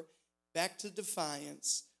her back to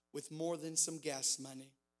Defiance with more than some gas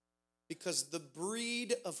money. Because the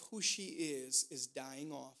breed of who she is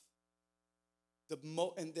dying off.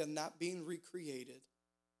 And they're not being recreated.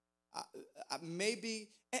 Maybe,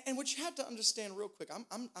 and what you have to understand real quick,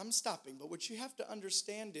 I'm stopping, but what you have to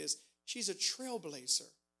understand is she's a trailblazer.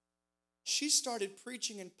 She started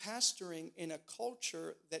preaching and pastoring in a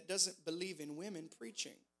culture that doesn't believe in women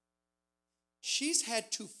preaching. She's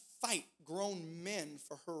had to fight grown men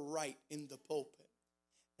for her right in the pulpit.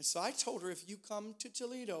 And so I told her, if you come to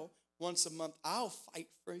Toledo once a month, I'll fight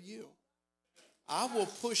for you. I will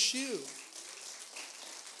push you.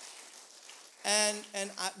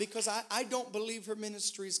 Because I don't believe her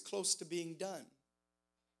ministry is close to being done.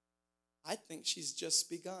 I think she's just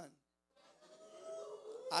begun.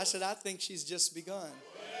 I said, I think she's just begun.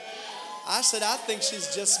 I said, I think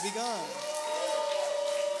she's just begun.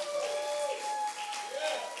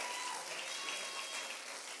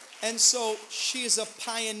 And so she is a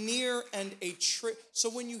pioneer and a so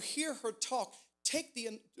when you hear her talk,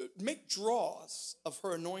 make draws of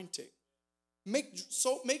her anointing. Make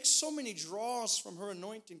so many draws from her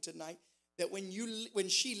anointing tonight that when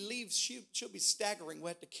she leaves, she'll be staggering. We'll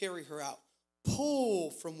have to carry her out.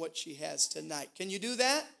 Pull from what she has tonight. Can you do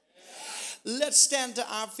that? Yeah. Let's stand to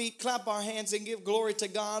our feet, clap our hands, and give glory to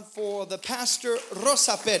God for the pastor,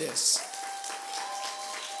 Rosa Perez.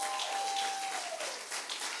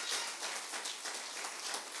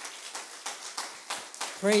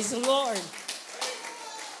 Praise the Lord.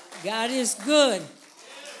 God is good.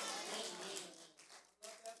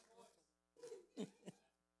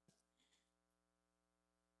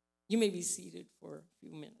 You may be seated for a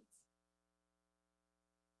few minutes.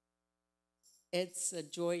 It's a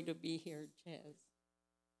joy to be here, Chaz.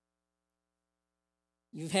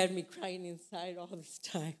 You've had me crying inside all this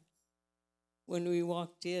time. When we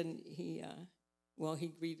walked in, he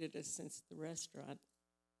greeted us since the restaurant.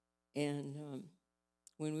 And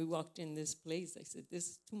when we walked in this place, I said, this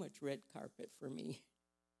is too much red carpet for me.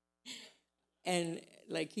 And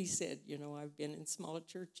like he said, I've been in smaller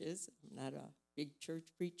churches. I'm not a big church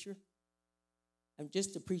preacher. I'm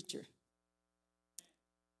just a preacher.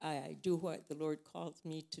 I do what the Lord calls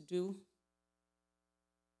me to do.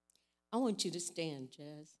 I want you to stand,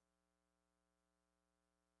 Chaz.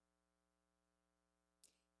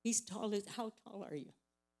 He's tall as, how tall are you?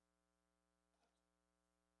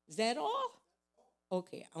 Is that all?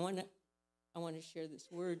 Okay, I want to share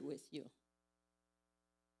this word with you.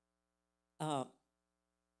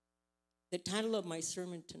 The title of my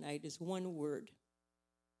sermon tonight is One Word.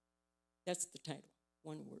 That's the title,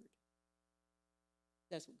 one word.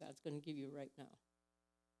 That's what God's going to give you right now.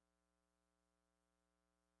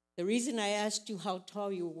 The reason I asked you how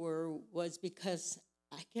tall you were was because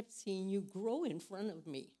I kept seeing you grow in front of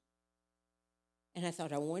me. And I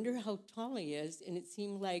thought, I wonder how tall he is. And it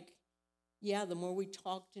seemed like, yeah, the more we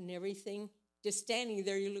talked and everything, just standing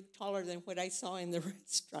there, you look taller than what I saw in the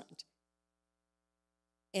restaurant.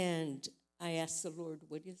 And I asked the Lord,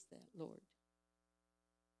 what is that, Lord?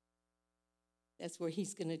 That's where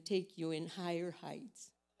he's going to take you in higher heights.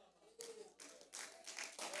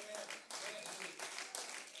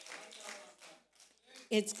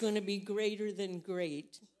 It's going to be greater than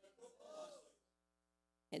great.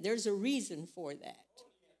 And there's a reason for that.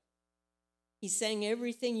 He's saying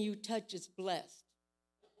everything you touch is blessed.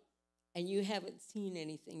 And you haven't seen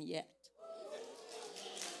anything yet.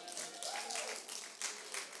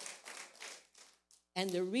 And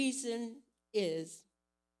the reason is,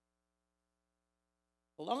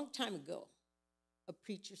 a long time ago, a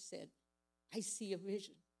preacher said, I see a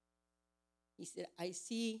vision. He said, I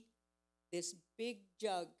see this big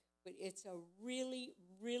jug, but it's a really,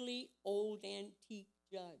 really old antique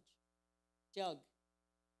jug.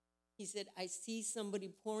 He said, I see somebody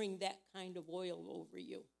pouring that kind of oil over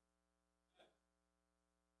you.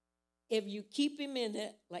 If you keep him in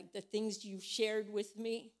it, like the things you shared with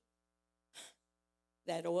me,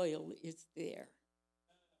 that oil is there.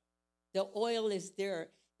 The oil is there.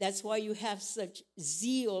 That's why you have such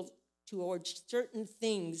zeal towards certain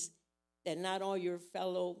things that not all your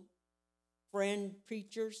fellow friend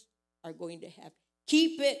preachers are going to have.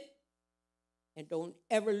 Keep it and don't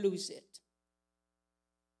ever lose it,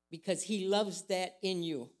 because he loves that in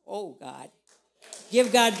you. Oh, God.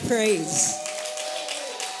 Give God praise.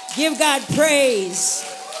 Give God praise.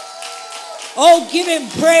 Oh, give him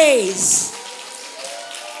praise.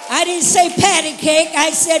 I didn't say patty cake.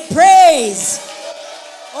 I said praise.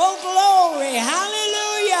 Oh, glory.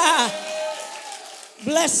 Hallelujah.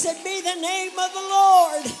 Blessed be the name of the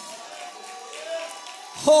Lord.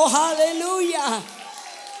 Oh, hallelujah.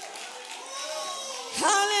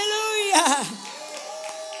 Hallelujah.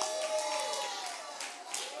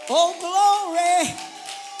 Oh, glory.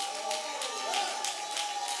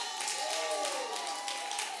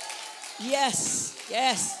 Yes,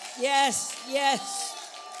 yes, yes, yes.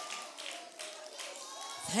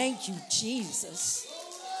 Thank you, Jesus.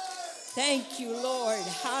 Thank you, Lord.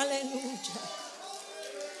 Hallelujah.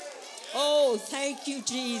 Oh, thank you,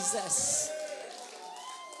 Jesus.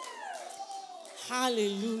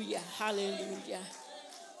 Hallelujah, hallelujah.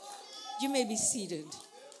 You may be seated.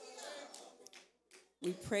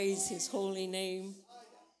 We praise his holy name.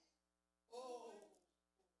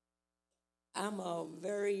 I'm a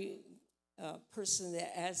very person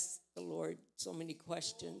that asks the Lord so many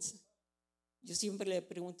questions. Yo siempre le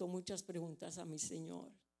pregunto muchas preguntas a mi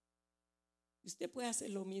Señor. Usted puede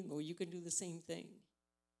hacer lo mismo. You can do the same thing.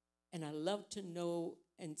 And I love to know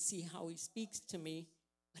and see how he speaks to me,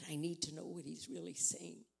 but I need to know what he's really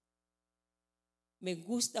saying. Me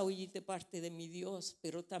gusta oír de parte de mi Dios,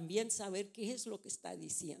 pero también saber qué es lo que está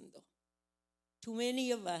diciendo. Too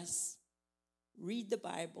many of us read the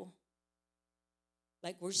Bible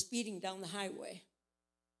like we're speeding down the highway.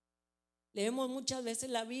 Leemos muchas veces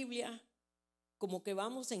la Biblia como que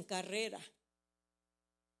vamos en carrera.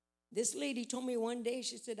 This lady told me one day,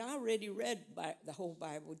 she said, I already read the whole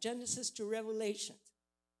Bible, Genesis to Revelation.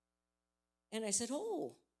 And I said,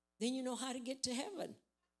 oh, then you know how to get to heaven.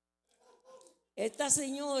 Esta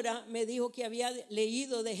señora me dijo que había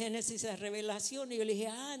leído de Génesis a Revelación. Y yo le dije,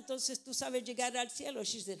 entonces tú sabes llegar al cielo.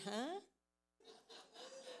 She said, huh?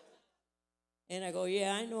 And I go,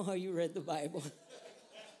 yeah, I know how you read the Bible.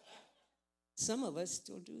 Some of us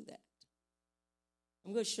still do that.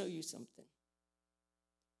 I'm going to show you something.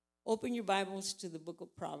 Open your Bibles to the book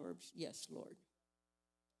of Proverbs. Yes, Lord.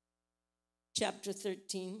 Chapter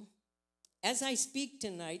 13. As I speak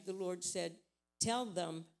tonight, the Lord said, tell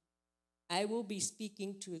them I will be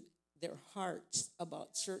speaking to their hearts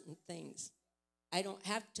about certain things. I don't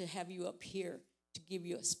have to have you up here to give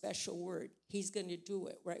you a special word. He's going to do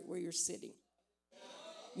it right where you're sitting.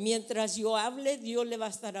 Mientras yo hable, Dios le va a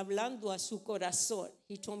estar hablando a su corazón.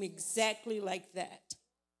 He told me exactly like that.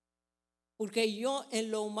 Porque yo en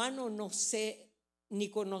lo humano no sé ni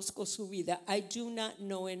conozco su vida. I do not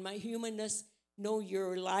know in my humanness know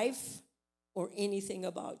your life or anything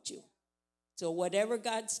about you. So whatever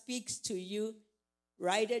God speaks to you,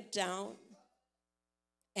 write it down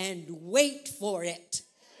and wait for it.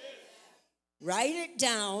 Write it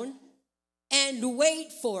down and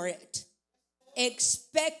wait for it.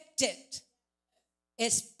 Expect it.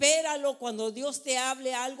 Espéralo. Cuando Dios te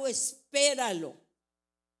hable algo, espéralo.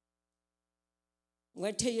 I'm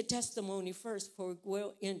going to tell you a testimony first before we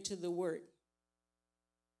go into the word.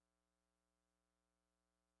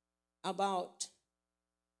 About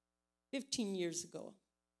 15 years ago,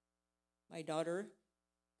 my daughter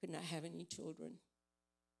could not have any children.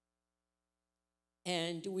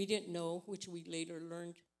 And we didn't know, which we later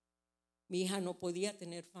learned, mi hija no podía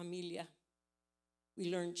tener familia. We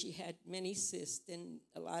learned she had many cysts and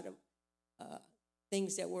a lot of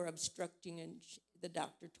things that were obstructing, and the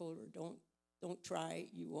doctor told her, don't try,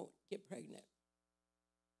 you won't get pregnant.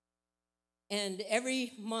 And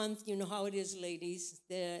every month, you know how it is, ladies,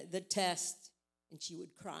 the test, and she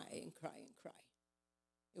would cry and cry and cry.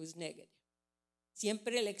 It was negative.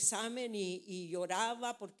 Siempre el examen y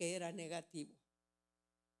lloraba porque era negativo.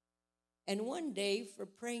 And one day, for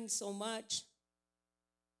praying so much,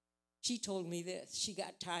 she told me this. She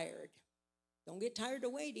got tired. Don't get tired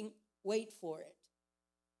of waiting. Wait for it.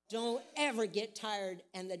 Don't ever get tired.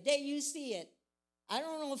 And the day you see it, I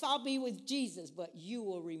don't know if I'll be with Jesus, but you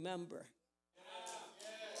will remember.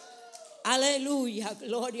 Aleluya.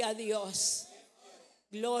 Gloria a Dios.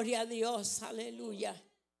 Gloria a Dios. Aleluya.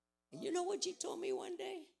 And you know what she told me one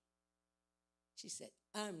day? She said,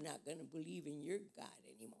 I'm not going to believe in your God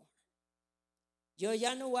anymore. Yo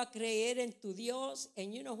ya no voy a creer en tu Dios.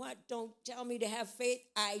 And you know what? Don't tell me to have faith.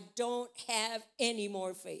 I don't have any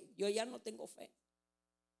more faith. Yo ya no tengo fe.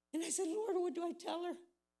 And I said, Lord, what do I tell her?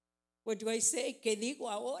 What do I say? ¿Qué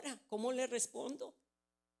digo ahora? ¿Cómo le respondo?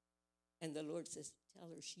 And the Lord says, tell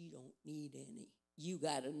her she don't need any. You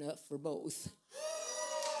got enough for both.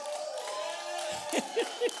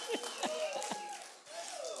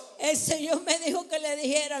 El Señor me dijo que le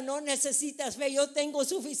dijera, no necesitas fe, yo tengo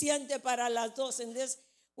suficiente para las dos. And this,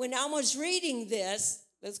 when I was reading this,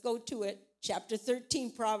 let's go to it, chapter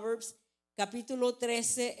 13, Proverbs, capítulo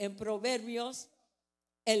 13, en Proverbios,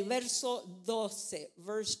 el verso 12,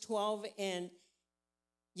 verse 12, and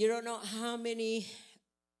you don't know how many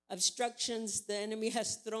obstructions the enemy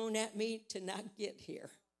has thrown at me to not get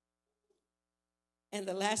here. And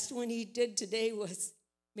the last one he did today was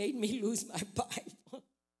made me lose my Bible.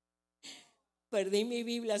 Perdí mi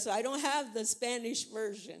Biblia, so I don't have the Spanish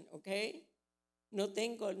version, okay? No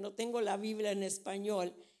tengo la Biblia en español.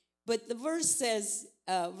 But the verse says,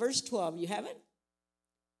 verse 12, you have it?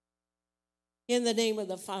 In the name of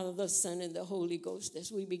the Father, the Son, and the Holy Ghost, as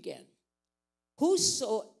we begin.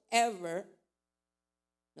 Whosoever,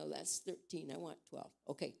 no, that's 13, I want 12.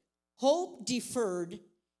 Okay. Hope deferred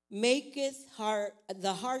maketh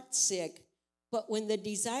the heart sick, but when the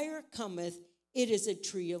desire cometh, it is a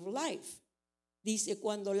tree of life. Dice,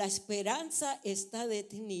 cuando la esperanza está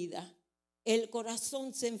detenida, el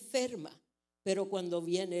corazón se enferma, pero cuando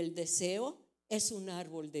viene el deseo, es un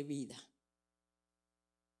árbol de vida.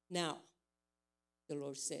 Now, the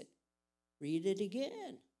Lord said, read it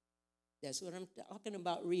again. That's what I'm talking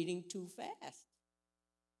about, reading too fast.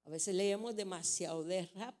 A veces leemos demasiado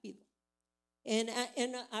rápido. And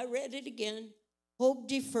I read it again. Hope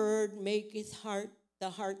deferred maketh the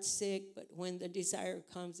heart sick, but when the desire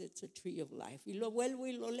comes, it's a tree of life. Y lo vuelvo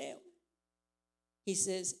y lo leo. He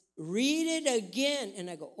says, read it again. And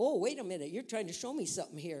I go, oh, wait a minute. You're trying to show me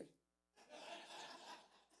something here.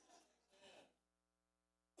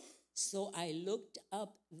 So I looked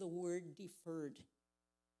up the word deferred.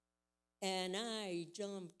 And I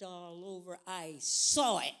jumped all over. I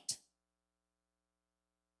saw it.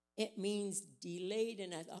 It means delayed.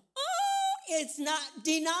 And I thought, oh, it's not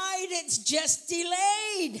denied. It's just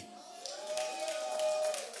delayed.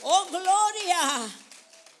 Oh, gloria.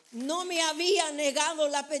 No me había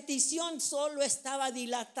negado la petición, solo estaba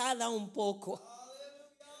dilatada un poco.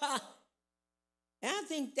 And I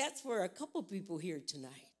think that's for a couple people here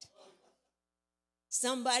tonight.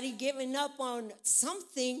 Somebody giving up on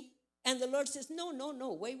something, and the Lord says, no,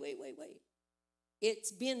 wait.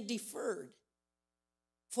 It's been deferred.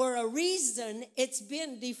 For a reason, it's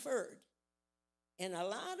been deferred. And a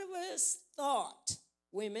lot of us thought,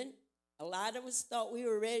 women, a lot of us thought we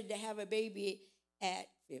were ready to have a baby at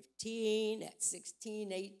 15, at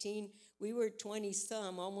 16, 18. We were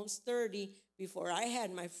 20-some, almost 30, before I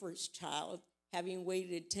had my first child, having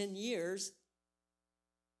waited 10 years.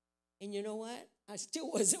 And you know what? I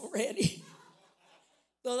still wasn't ready.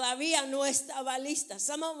 Todavía no estaba lista.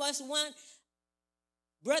 Some of us want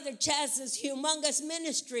Brother Chaz's humongous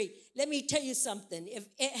ministry. Let me tell you something. If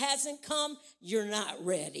it hasn't come, you're not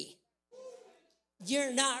ready.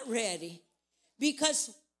 You're not ready.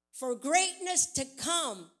 Because for greatness to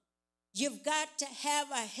come, you've got to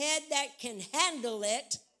have a head that can handle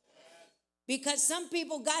it. Because some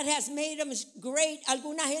people, God has made them great.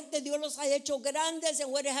 Alguna gente, Dios los ha hecho grandes.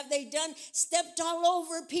 And what have they done? Stepped all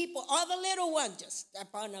over people. All the little ones, just step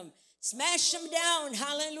on them. Smash them down.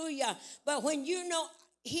 Hallelujah. But when you know,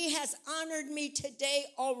 he has honored me today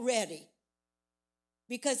already.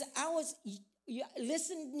 Because I was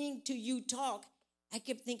listening to you talk. I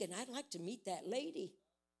kept thinking, I'd like to meet that lady.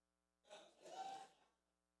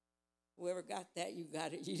 Whoever got that, you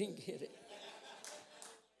got it. You didn't get it.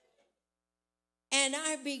 And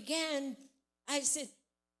I said,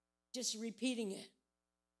 just repeating it.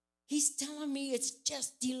 He's telling me it's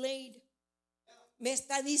just delayed. Me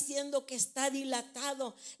está diciendo que está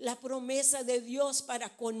dilatado la promesa de Dios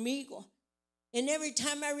para conmigo. And every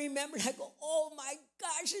time I remember, I go, oh my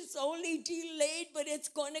gosh, it's only delayed, but it's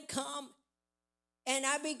going to come. And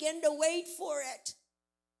I began to wait for it.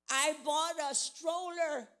 I bought a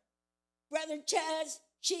stroller. Brother Chaz,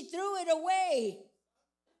 she threw it away.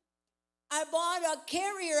 I bought a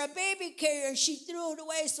carrier, a baby carrier. She threw it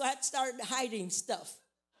away, so I started hiding stuff.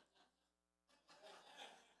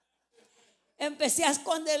 Empecé a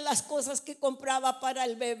esconder las cosas que compraba para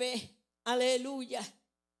el bebé. Aleluya.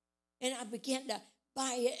 And I began to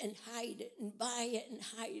buy it and hide it and buy it and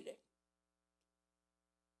hide it.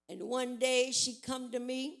 And one day she come to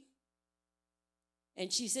me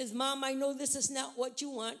and she says, Mom, I know this is not what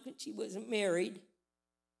you want. She wasn't married.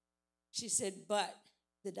 She said, but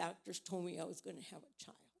the doctors told me I was going to have a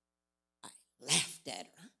child. I laughed at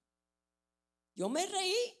her. Yo me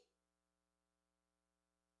reí.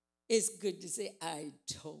 It's good to say, I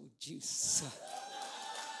told you so.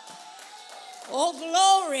 Oh,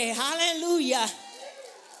 glory. Hallelujah.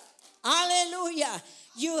 Hallelujah.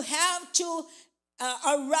 You have to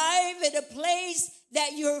arrive at a place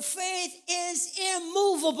that your faith is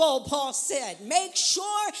immovable, Paul said. Make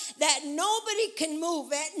sure that nobody can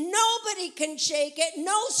move it, nobody can shake it,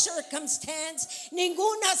 no circumstance,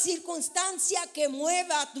 ninguna circunstancia que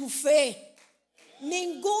mueva tu fe.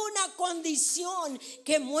 Ninguna condición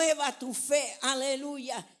que mueva tu fe.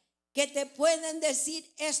 Aleluya. Que te pueden decir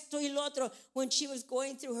esto y lo otro. When she was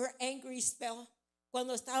going through her angry spell,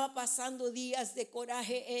 cuando estaba pasando días de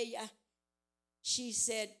coraje ella, she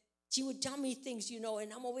said, she would tell me things, you know,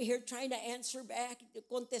 and I'm over here trying to answer back,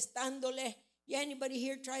 contestándole. Yeah, anybody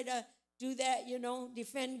here try to do that, you know,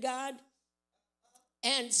 defend God?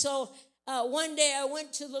 And so one day I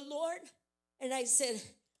went to the Lord and I said,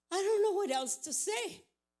 I don't know what else to say.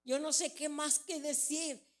 Yo no sé qué más que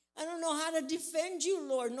decir. I don't know how to defend you,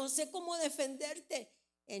 Lord. No sé cómo defenderte.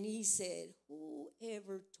 And he said,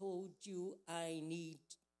 whoever told you I need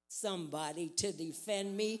somebody to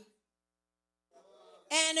defend me?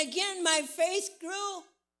 And again, my faith grew.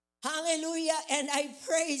 Hallelujah. And I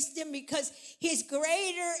praised him because he's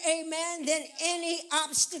greater, amen, than any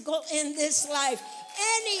obstacle in this life.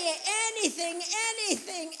 Anything.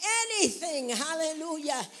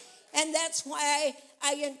 Hallelujah. And that's why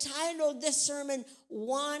I entitled this sermon,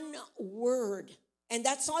 One Word. And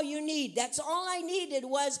that's all you need. That's all I needed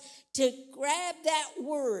was to grab that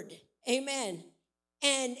word. Amen.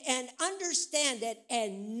 And understand it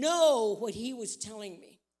and know what he was telling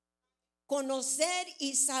me. Conocer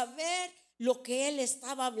y saber lo que él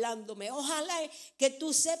estaba hablándome. Ojalá que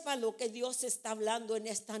tú sepas lo que Dios está hablando en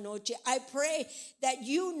esta noche. I pray that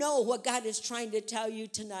you know what God is trying to tell you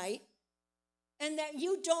tonight. And that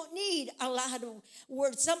you don't need a lot of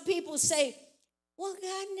words. Some people say, well,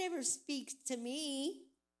 God never speaks to me.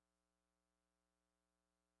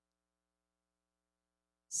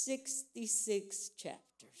 66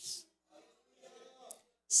 chapters.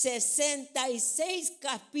 66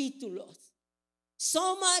 capítulos.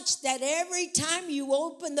 So much that every time you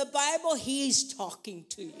open the Bible, he's talking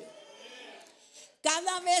to you.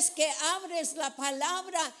 Cada vez que abres la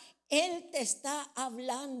palabra, él te está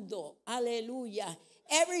hablando. Aleluya.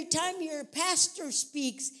 Every time your pastor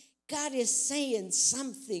speaks, God is saying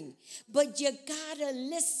something. But you gotta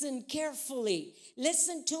listen carefully.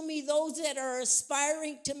 Listen to me, those that are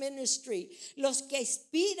aspiring to ministry. Los que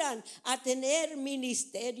aspiran a tener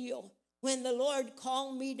ministerio. When the Lord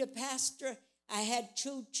called me to pastor, I had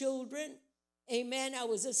 2 children. Amen. I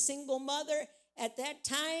was a single mother. At that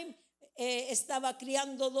time, estaba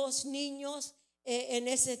criando 2 niños. En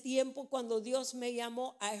ese tiempo, cuando Dios me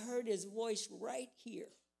llamó, I heard his voice right here.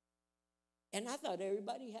 And I thought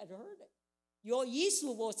everybody had heard it. Yo oí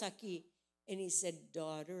su voz aquí. And he said,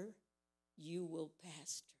 daughter, you will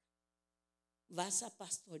pastor. vas a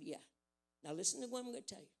pastorear. Now listen to what I'm going to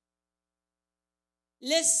tell you.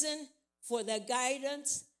 Listen for the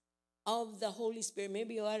guidance of the Holy Spirit.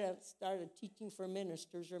 Maybe you ought to start a teaching for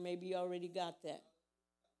ministers, or maybe you already got that.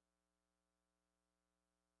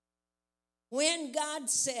 When God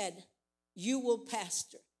said, you will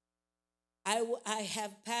pastor, I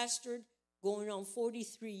have pastored going on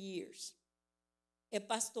 43 years. He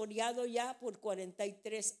pastoreado ya por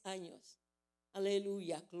 43 años.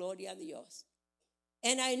 Aleluya, gloria a Dios.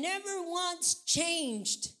 And I never once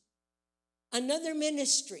changed another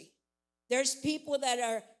ministry. There's people that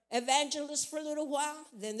are evangelists for a little while,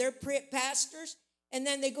 then they're pastors, and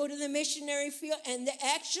then they go to the missionary field, and they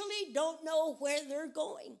actually don't know where they're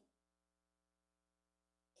going.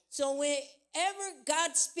 So whenever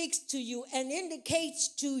God speaks to you and indicates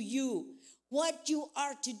to you what you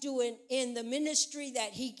are to do in the ministry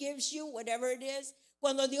that he gives you, whatever it is,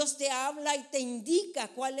 cuando Dios te habla y te indica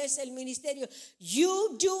cuál es el ministerio,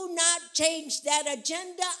 you do not change that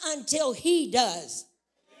agenda until he does.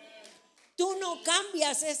 Tú no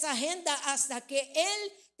cambias esa agenda hasta que él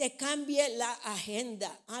te cambie la agenda.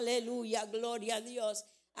 Aleluya, gloria a Dios.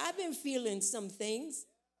 I've been feeling some things.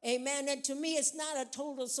 Amen. And to me, it's not a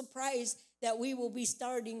total surprise that we will be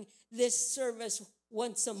starting this service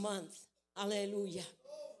once a month. Hallelujah.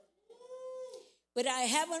 But I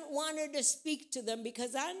haven't wanted to speak to them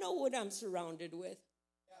because I know what I'm surrounded with.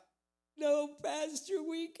 No, Pastor,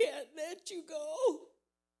 we can't let you go.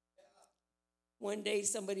 One day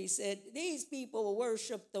somebody said, these people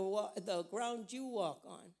worship the ground you walk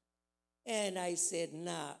on. And I said,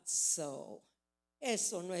 not so.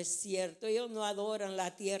 Eso no es cierto. Ellos no adoran la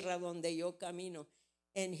tierra donde yo camino.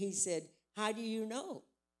 And he said, how do you know?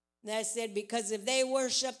 And I said, because if they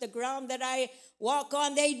worship the ground that I walk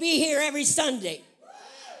on, they'd be here every Sunday.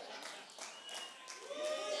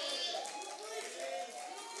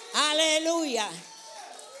 Hallelujah.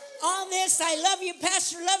 All this, I love you,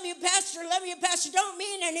 Pastor, love you, Pastor, love you, Pastor, don't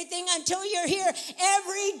mean anything until you're here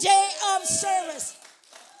every day of service.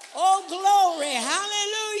 Oh, glory.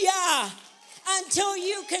 Hallelujah. Until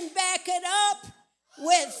you can back it up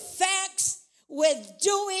with facts, with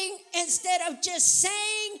doing instead of just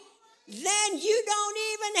saying, then you don't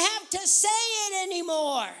even have to say it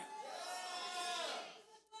anymore.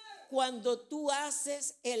 Cuando tú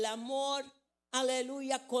haces el amor,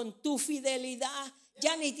 aleluya, con tu fidelidad,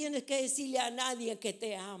 ya ni tienes que decirle a nadie que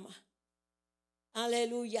te ama.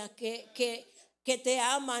 Aleluya, que te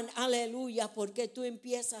aman, aleluya, porque tú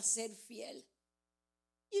empiezas a ser fiel.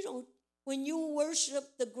 You don't, when you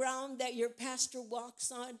worship the ground that your pastor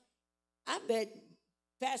walks on, I bet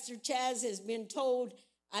Pastor Chaz has been told,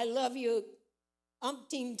 I love you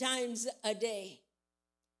umpteen times a day.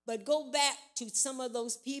 But go back to some of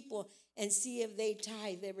those people and see if they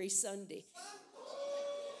tithe every Sunday.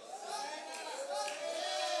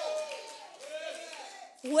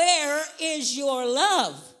 Where is your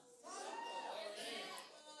love?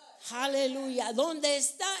 Hallelujah. ¿Dónde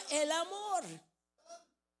está el amor?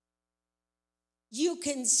 You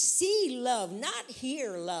can see love, not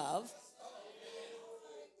hear love.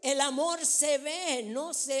 El amor se ve,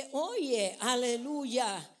 no se oye.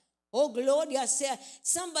 Aleluya. Oh, gloria sea.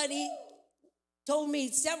 Somebody told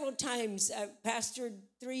me several times, I've pastored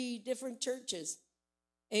 3 different churches.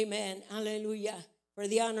 Amen. Hallelujah. For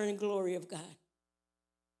the honor and glory of God.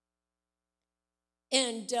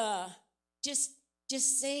 And just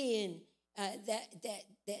saying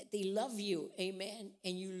that they love you. Amen.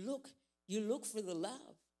 And you look for the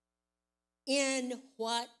love in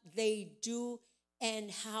what they do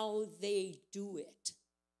and how they do it.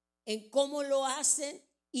 En cómo lo hacen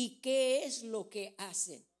y qué es lo que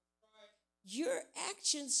hacen. Your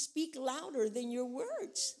actions speak louder than your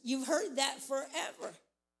words. You've heard that forever.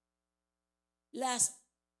 Las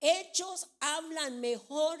hechos hablan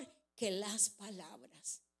mejor que las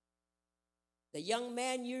palabras. The young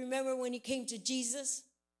man, you remember when he came to Jesus?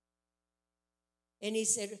 And he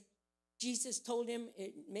said, Jesus told him,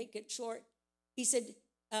 make it short. He said,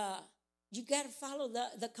 you got to follow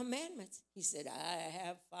the commandments. He said, I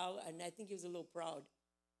have followed, and I think he was a little proud.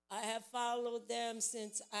 I have followed them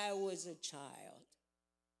since I was a child.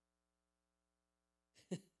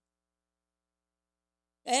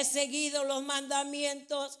 He seguido los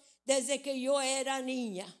mandamientos desde que yo era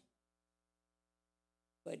niña.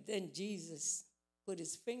 But then Jesus put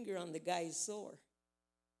his finger on the guy's sore.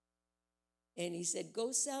 And he said,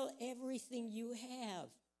 go sell everything you have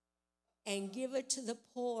and give it to the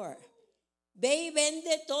poor. Ve y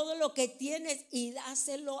vende todo lo que tienes y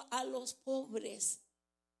dáselo a los pobres.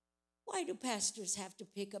 Why do pastors have to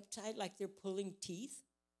pick up tithe like they're pulling teeth?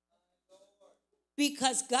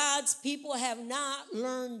 Because God's people have not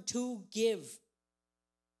learned to give.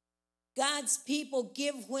 God's people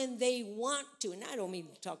give when they want to. And I don't mean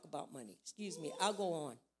to talk about money. Excuse me. I'll go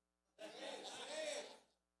on.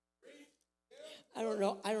 I don't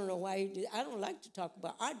know why you do. I don't like to talk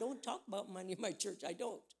about. I don't talk about money in my church. I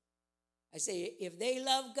don't. I say if they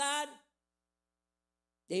love God,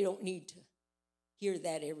 they don't need to hear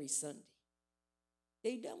that every Sunday.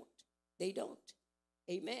 They don't. They don't.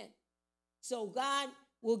 Amen. So God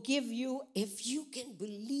will give you, if you can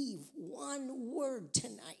believe one word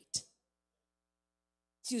tonight.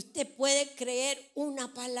 Si usted puede creer una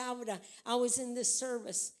palabra. I was in this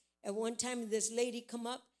service. At one time, this lady come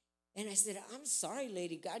up, and I said, I'm sorry,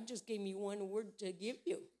 lady. God just gave me one word to give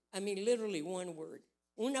you. I mean, literally one word.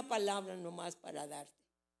 Una palabra nomás para darte.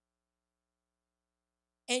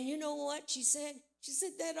 And you know what she said? She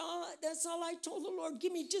said, that's all I told the Lord.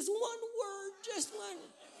 Give me just one word, just one.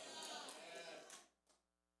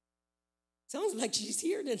 Sounds like she's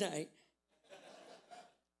here tonight.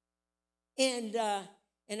 And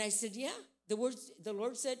I said, yeah, the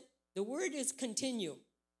Lord said, the word is continue.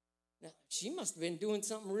 Now, she must have been doing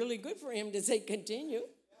something really good for him to say continue.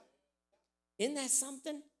 Isn't that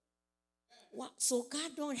something? Wow. So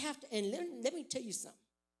God don't have to, and let me tell you something.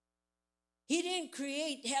 He didn't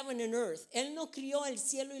create heaven and earth. Él no crió el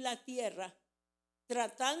cielo y la tierra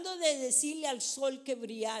tratando de decirle al sol que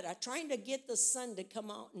brillara, trying to get the sun to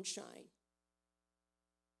come out and shine.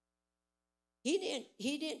 He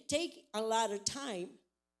didn't take a lot of time.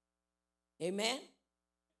 Amen?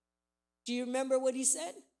 Do you remember what he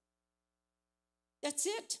said? That's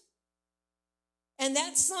it. And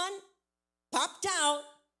that sun popped out,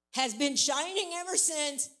 has been shining ever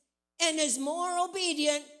since, and is more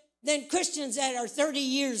obedient than Christians that are 30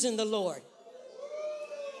 years in the Lord.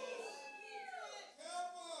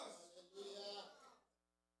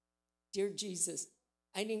 Dear Jesus,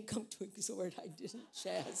 I didn't come to exhort, I didn't,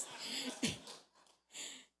 Chaz.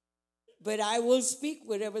 But I will speak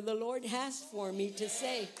whatever the Lord has for me to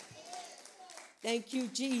say. Thank you,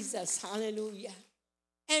 Jesus. Hallelujah.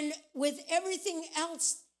 And with everything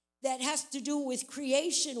else that has to do with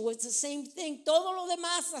creation was the same thing. Todo lo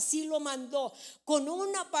demás así lo mandó con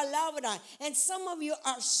una palabra. And some of you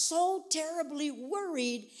are so terribly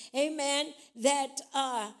worried, amen, that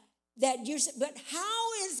you're, but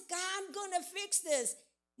how is God going to fix this?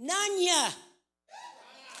 Nanya.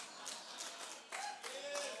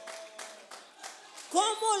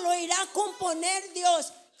 ¿Cómo lo irá a componer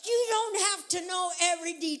Dios? You don't have to know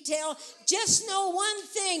every detail. Just know one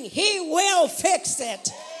thing. He will fix it.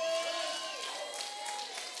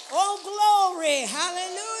 Oh, glory.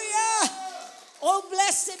 Hallelujah. Oh,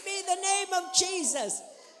 blessed be the name of Jesus.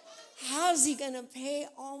 How's he going to pay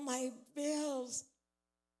all my bills?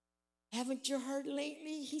 Haven't you heard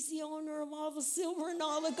lately? He's the owner of all the silver and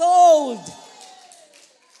all the gold.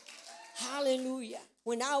 Hallelujah.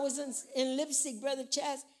 When I was in Leipzig, Brother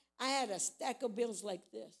Chaz, I had a stack of bills like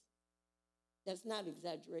this. That's not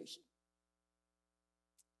exaggeration.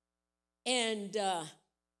 And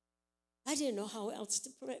I didn't know how else to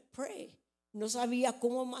pray. No sabía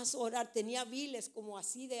cómo más orar. Tenía biles como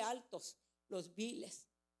así de altos, los biles.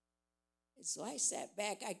 And so I sat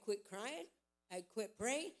back. I quit crying. I quit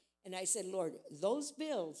praying. And I said, Lord, those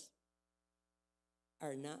bills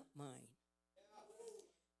are not mine.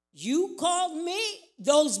 You called me,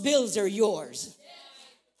 those bills are yours.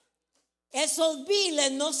 Esos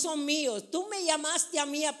biles no son míos. Tú me llamaste a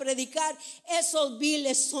mí a predicar. Esos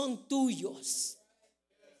biles son tuyos.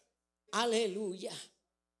 Aleluya.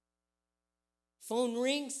 Phone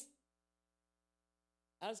rings.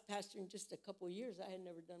 I was pastoring just a couple of years. I had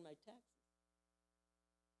never done my taxes.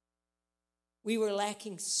 We were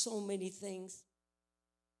lacking so many things.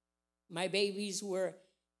 My babies were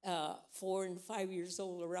 4 and 5 years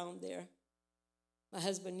old around there. My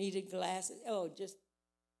husband needed glasses. Oh, just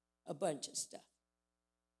a bunch of stuff.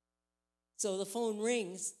 So the phone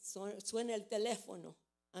rings. Suena el teléfono.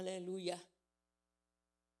 Aleluya.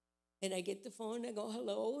 And I get the phone. I go,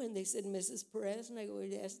 hello. And they said, Mrs. Perez. And I go,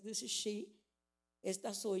 yes, this is she.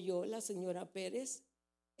 Esta soy yo, la señora Perez.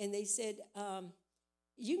 And they said,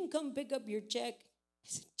 you can come pick up your check. I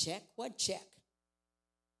said, check? What check?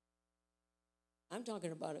 I'm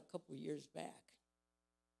talking about a couple years back.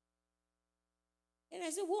 And I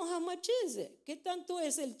said, well, how much is it? ¿Qué tanto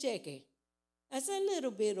es el cheque? I said, a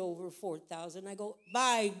little bit over 4,000. I go,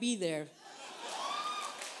 bye, be there.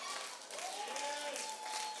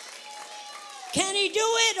 Can he do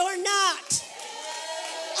it or not?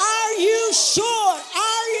 Are you sure?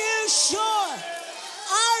 Are you sure?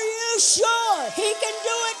 Are you sure? He can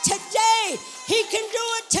do it today. He can do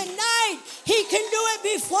it tonight. He can do it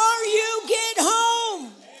before you get home.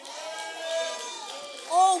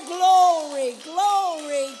 glory,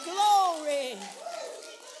 glory, glory.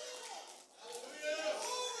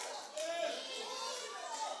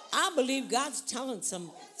 I believe God's telling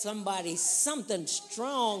somebody something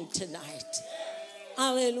strong tonight.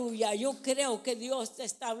 Aleluya. Yo creo que Dios te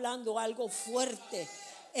está hablando algo fuerte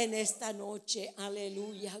en esta noche.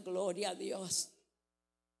 Aleluya. Gloria a Dios.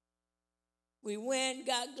 We went,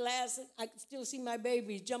 got glasses. I could still see my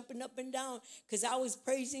babies jumping up and down because I was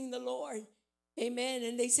praising the Lord. Amen.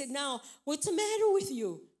 And they said, now, what's the matter with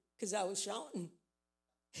you? Because I was shouting.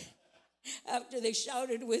 After they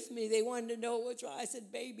shouted with me, they wanted to know what's wrong. I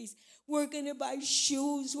said, babies, we're going to buy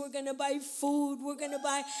shoes. We're going to buy food. We're going to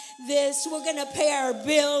buy this. We're going to pay our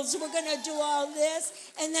bills. We're going to do all this.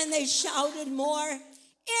 And then they shouted more.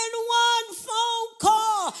 In one phone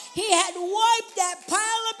call, he had wiped that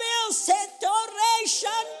pile of bills.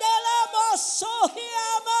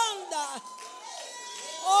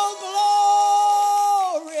 Oh,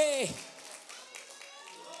 glory.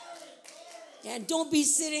 And don't be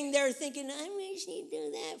sitting there thinking, I wish he'd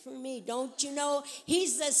do that for me. Don't you know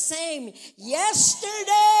he's the same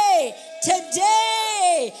yesterday,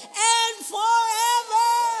 today, and forever.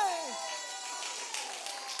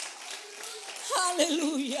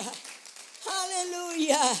 Hallelujah.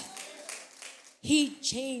 Hallelujah. He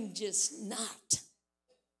changes not.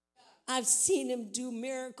 I've seen him do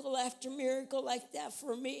miracle after miracle like that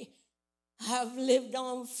for me. I've lived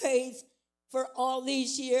on faith for all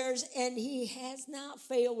these years, and he has not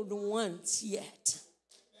failed once yet.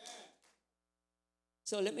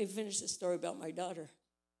 So let me finish the story about my daughter.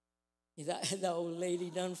 The old lady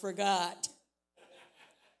done forgot.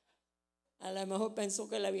 A lo mejor pensó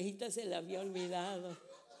que la viejita se la había olvidado.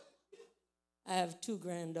 I have 2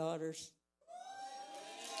 granddaughters.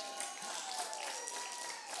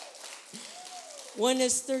 One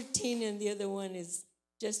is 13 and the other one is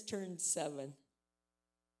just turned 7.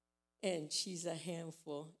 And she's a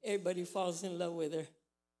handful. Everybody falls in love with her.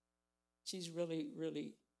 She's really,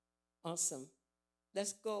 really awesome.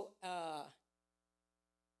 Let's go.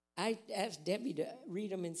 I asked Debbie to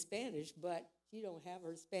read them in Spanish, but she don't have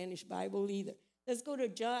her Spanish Bible either. Let's go to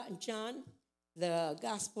John, the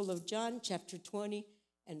Gospel of John, chapter 20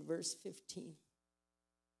 and verse 15.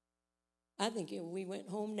 I think if we went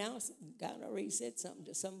home now, God already said something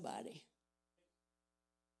to somebody.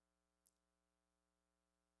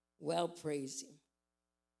 Well, praise him.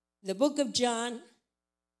 The book of John,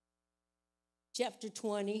 chapter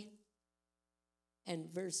 20 and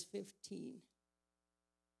verse 15.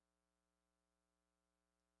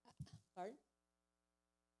 Pardon?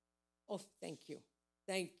 Oh, thank you.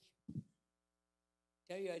 Thank you.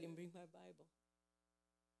 Tell you I didn't bring my Bible.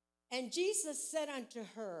 And Jesus said unto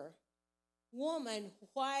her, Woman,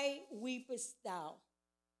 why weepest thou?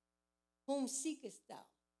 Whom seekest thou?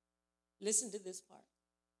 Listen to this part.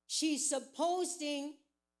 She's supposing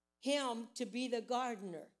him to be the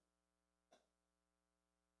gardener.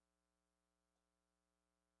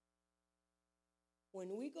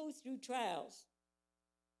 When we go through trials,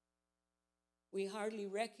 we hardly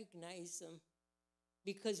recognize them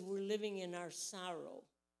because we're living in our sorrow.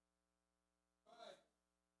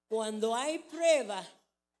 Cuando hay prueba,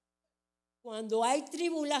 cuando hay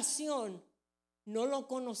tribulación, no lo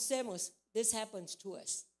conocemos. This happens to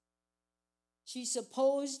us. She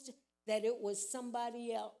supposed that it was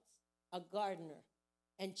somebody else, a gardener,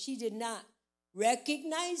 and she did not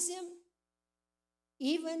recognize him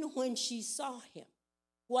even when she saw him.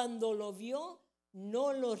 Cuando lo vio,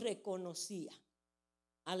 no lo reconocía.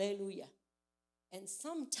 Aleluya. And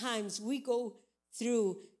sometimes we go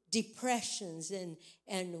through depressions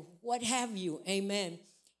and what have you, amen,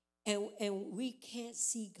 and we can't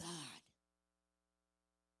see God.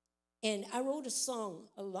 And I wrote a song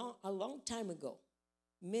a long time ago,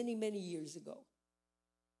 many, many years ago.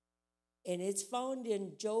 And it's found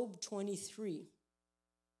in Job 23,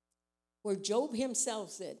 where Job himself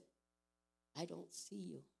said, I don't see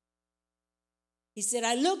you. He said,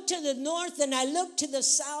 I looked to the north and I looked to the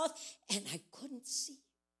south and I couldn't see.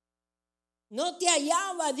 No te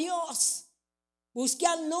hallaba, Dios. Busqué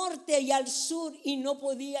al norte y al sur y no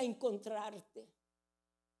podía encontrarte.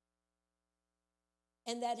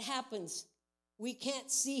 And that happens. We can't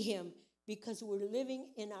see him because we're living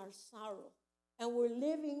in our sorrow. And we're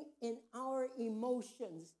living in our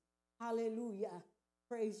emotions. Hallelujah.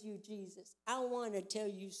 Praise you, Jesus. I want to tell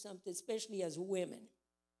you something, especially as women.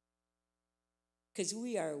 Because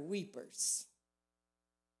we are weepers.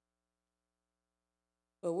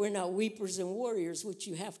 But we're not weepers and warriors, which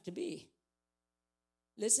you have to be.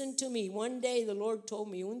 Listen to me. One day the Lord told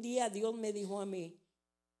me, un día Dios me dijo a mí,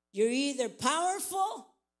 you're either powerful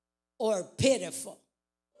or pitiful.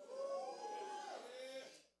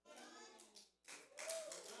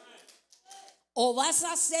 O vas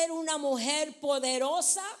a ser una mujer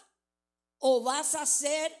poderosa o vas a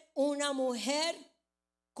ser una mujer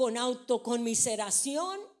con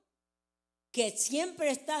autoconmiseración que siempre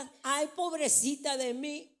está, ay, pobrecita de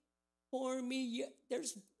mí. For me,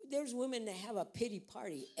 there's women that have a pity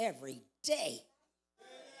party every day.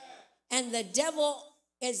 And the devil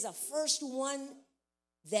is the first one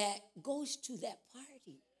that goes to that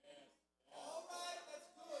party.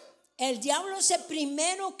 El diablo es el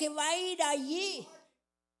primero que va a ir allí.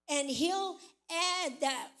 And he'll add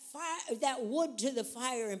that wood to the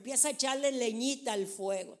fire. Empieza a echarle leñita al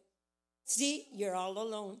fuego. See, you're all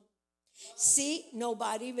alone. See,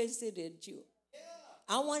 nobody visited you.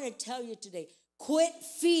 I want to tell you today, quit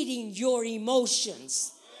feeding your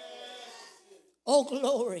emotions. Oh,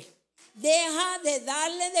 glory. Deja de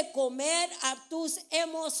darle de comer a tus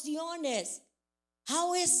emociones.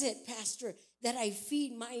 How is it, Pastor, that I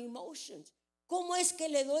feed my emotions? ¿Cómo es que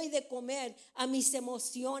le doy de comer a mis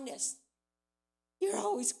emociones? You're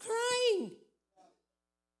always crying.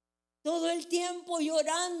 Todo el tiempo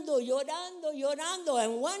llorando.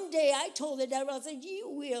 And one day I told the devil, I said, you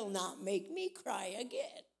will not make me cry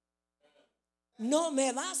again. No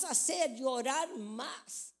me vas a hacer llorar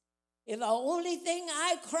más. If the only thing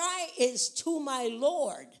I cry is to my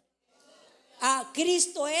Lord. A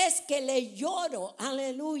Cristo es que le lloro.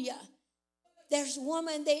 Aleluya. There's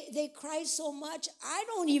women, they cry so much, I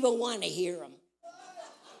don't even want to hear them.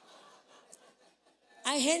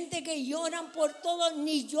 Hay gente que lloran por todo,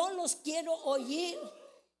 ni yo los quiero oír.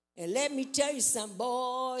 And let me tell you something,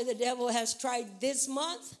 boy, the devil has tried this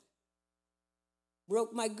month.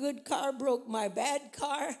 Broke my good car, broke my bad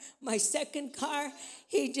car, my second car.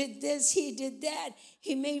 He did this, he did that.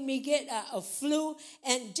 He made me get a flu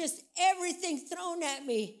and just everything thrown at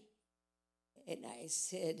me. And I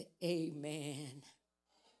said, amen.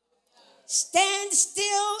 Stand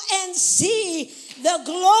still and see the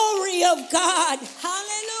glory of God.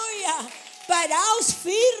 Hallelujah. Paraos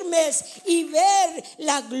firmes y ver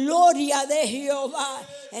la gloria de Jehová.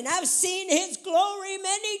 And I've seen his glory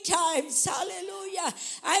many times. Hallelujah.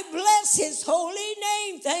 I bless his holy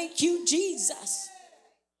name. Thank you, Jesus.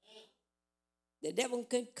 The devil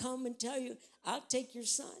can come and tell you, I'll take your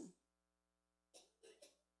son.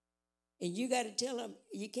 And you got to tell him,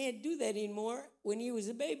 you can't do that anymore. When he was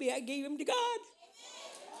a baby, I gave him to God.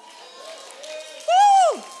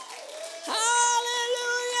 Woo! Hallelujah!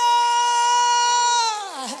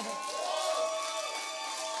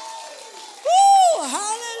 Woo!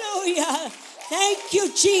 Hallelujah! Thank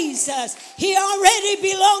you, Jesus. He already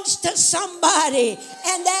belongs to somebody.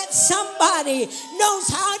 And that somebody knows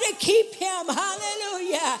how to keep him.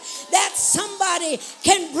 Hallelujah. That somebody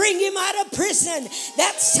can bring him out of prison.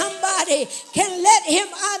 That somebody can let him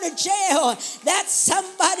out of jail. That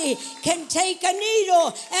somebody can take a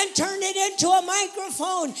needle and turn it into a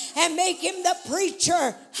microphone and make him the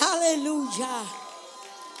preacher. Hallelujah.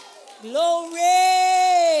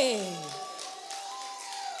 Glory.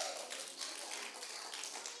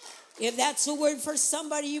 If that's a word for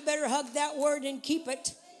somebody, you better hug that word and keep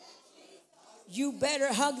it. You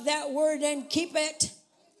better hug that word and keep it.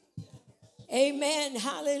 Amen.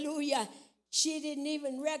 Hallelujah. She didn't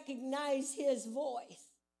even recognize his voice.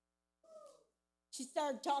 She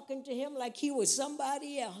started talking to him like he was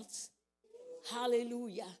somebody else.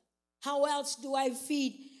 Hallelujah. How else do I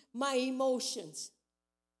feed my emotions?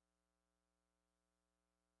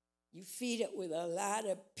 You feed it with a lot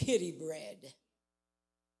of pity bread.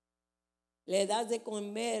 Le das de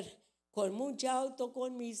comer con mucha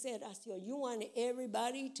autoconmiseración. You want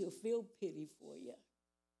everybody to feel pity for you.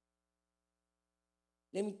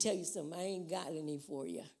 Let me tell you something. I ain't got any for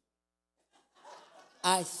you.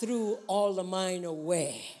 I threw all of mine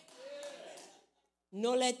away.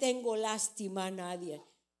 No le tengo lástima a nadie.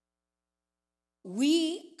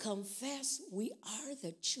 We confess we are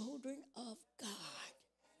the children of God.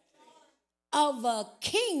 Of a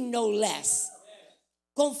king, no less.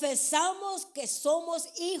 Confesamos que somos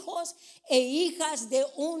hijos e hijas de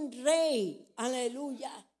un rey.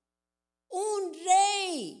 Aleluya. Un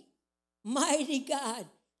rey. Mighty God.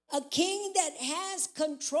 A king that has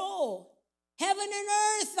control. Heaven and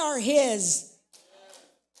earth are his.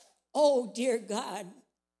 Oh, dear God.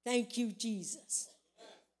 Thank you, Jesus.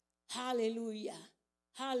 Hallelujah.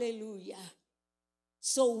 Hallelujah.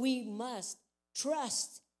 So we must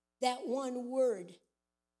trust that one word.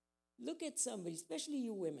 Look at somebody, especially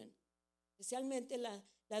you women, especialmente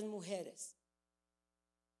las mujeres.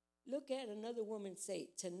 Look at another woman, say,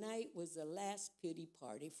 tonight was the last pity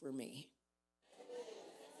party for me.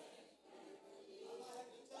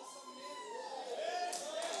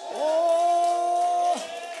 Oh,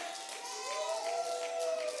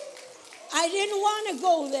 I didn't want to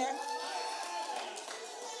go there.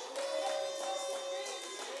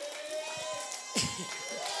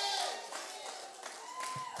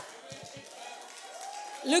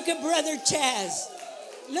 Look at Brother Chaz.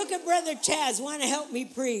 Look at Brother Chaz. Want to help me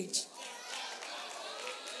preach?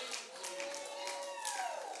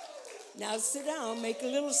 Now sit down. Make a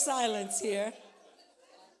little silence here.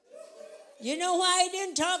 You know why I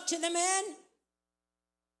didn't talk to the man?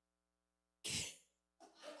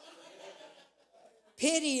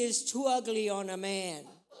 Pity is too ugly on a man.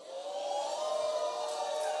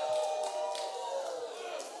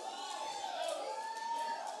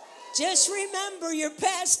 Just remember your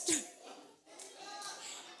pastor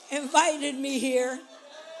invited me here.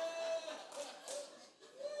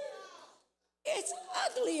 It's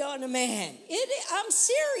ugly on a man. I'm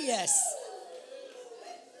serious.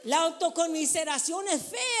 La autoconmiseración es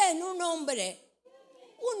fea en un hombre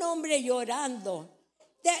llorando.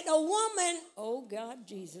 That a woman, oh God,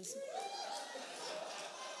 Jesus.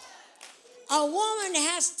 A woman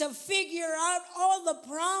has to figure out all the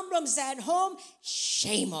problems at home.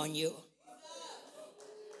 Shame on you.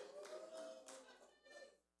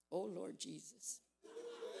 Oh, Lord Jesus.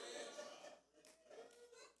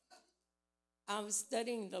 I'm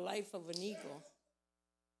studying the life of an eagle.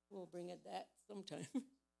 We'll bring it that sometime.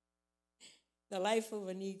 The life of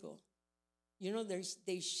an eagle. You know,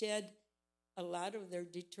 they shed a lot of their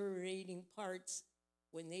deteriorating parts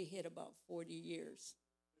when they hit about 40 years.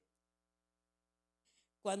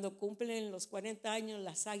 Cuando cumplen los 40 años,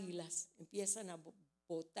 las águilas empiezan a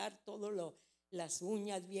botar todo las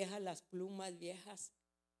uñas viejas, las plumas viejas.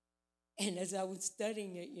 And as I was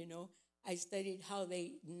studying it, you know, I studied how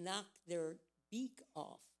they knock their beak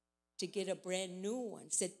off to get a brand new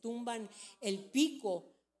one. Se tumban el pico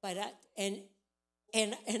para, and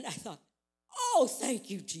I thought, oh,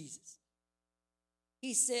 thank you, Jesus.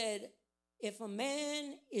 He said, if a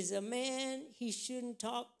man is a man, he shouldn't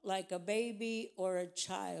talk like a baby or a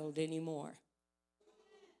child anymore.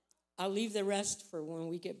 I'll leave the rest for when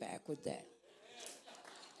we get back with that.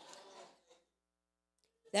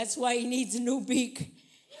 That's why he needs a new beak.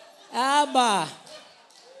 Abba.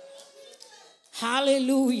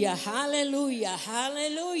 Hallelujah, hallelujah,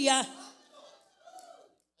 hallelujah.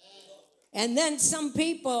 And then some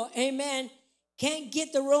people, amen, can't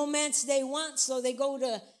get the romance they want, so they go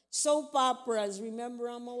to soap operas. Remember,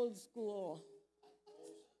 I'm old school.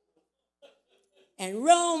 And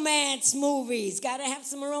romance movies. Got to have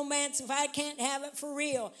some romance if I can't have it for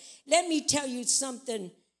real. Let me tell you something.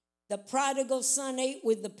 The prodigal son ate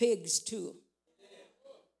with the pigs too.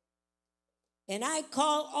 And I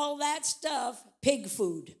call all that stuff pig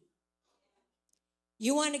food.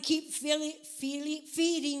 You want to keep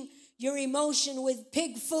feeding your emotion with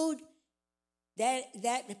pig food?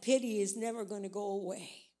 That pity is never going to go away.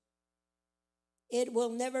 It will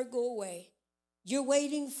never go away. You're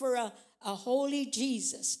waiting for a holy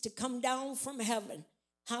Jesus to come down from heaven.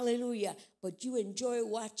 Hallelujah. But you enjoy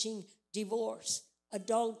watching divorce,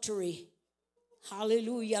 adultery.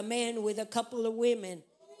 Hallelujah. Man with a couple of women.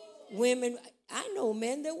 Women, I know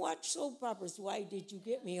men that watch soap operas. Why did you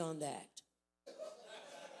get me on that?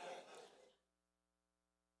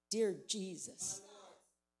 Dear Jesus.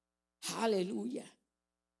 Hallelujah.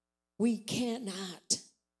 We cannot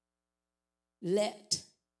let,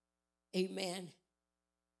 amen,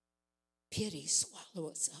 pity swallow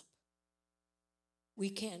us up. We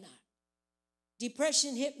cannot.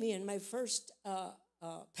 Depression hit me in my first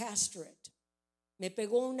pastorate. Me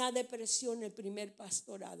pegó una depresión el primer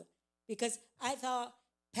pastorado. Because I thought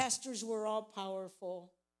pastors were all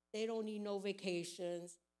powerful. They don't need no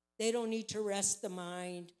vacations. They don't need to rest the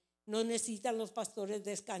mind. No necesitan los pastores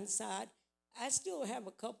descansar. I still have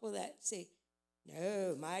a couple that say,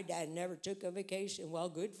 no, my dad never took a vacation. Well,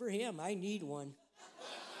 good for him. I need one.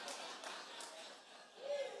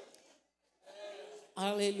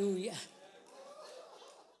 Hallelujah.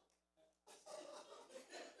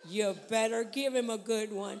 You better give him a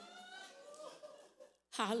good one.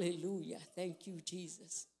 Hallelujah. Thank you,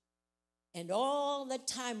 Jesus. And all the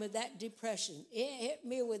time of that depression, it hit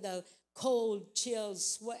me with a cold, chill,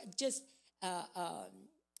 sweat, just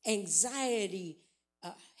anxiety,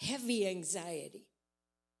 heavy anxiety.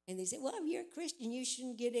 And they said, well, if you're a Christian, you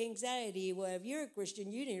shouldn't get anxiety. Well, if you're a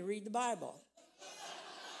Christian, you didn't read the Bible.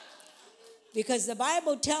 Because the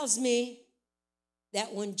Bible tells me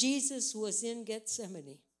that when Jesus was in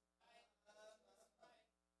Gethsemane,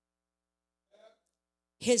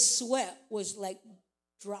 his sweat was like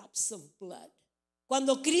drops of blood.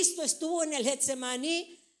 Cuando Cristo estuvo en el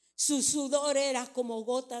Getsemaní, su sudor era como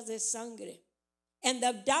gotas de sangre. And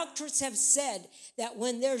the doctors have said that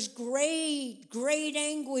when there's great, great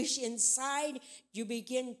anguish inside, you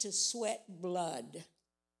begin to sweat blood.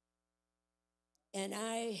 And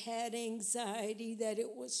I had anxiety that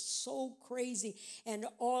it was so crazy. And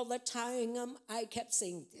all the time I kept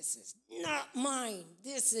saying, this is not mine.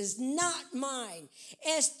 This is not mine.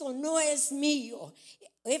 Esto no es mío.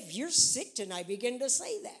 If you're sick tonight, begin to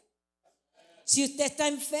say that. Si usted está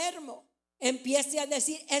enfermo, empiece a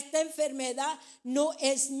decir, esta enfermedad no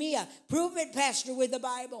es mía. Prove it, Pastor, with the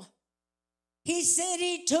Bible. He said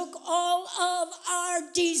he took all of our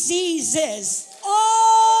diseases.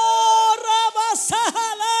 Oh,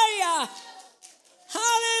 Rabasahalaya.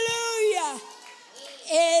 Hallelujah.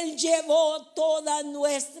 Él llevó todas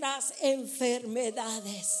nuestras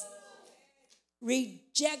enfermedades.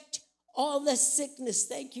 Reject all the sickness.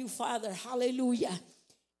 Thank you, Father. Hallelujah.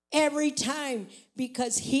 Every time,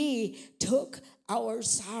 because he took our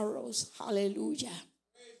sorrows. Hallelujah.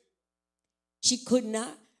 She could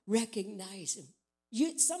not recognize him.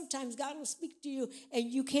 Sometimes God will speak to you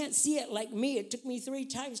and you can't see it like me. It took me 3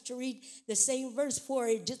 times to read the same verse for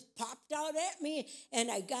it. It just popped out at me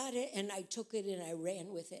and I got it and I took it and I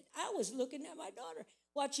ran with it. I was looking at my daughter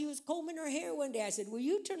while she was combing her hair one day. I said, will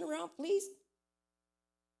you turn around, please?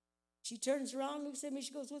 She turns around, looks at me,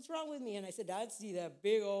 she goes, what's wrong with me? And I said, I see that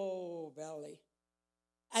big old belly.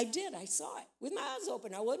 I did, I saw it with my eyes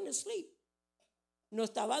open. I wasn't asleep. No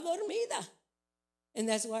estaba dormida. And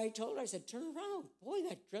that's why I told her, I said, turn around. Boy,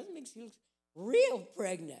 that dress makes you look real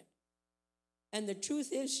pregnant. And the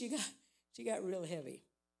truth is, she got real heavy.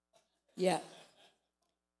 Yeah.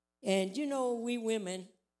 And you know, we women,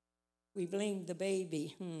 we blame the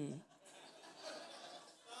baby.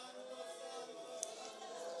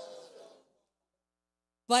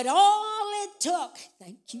 But all it took,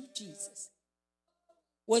 thank you, Jesus,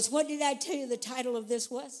 was, what did I tell you the title of this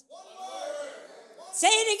was? Say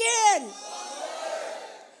it again.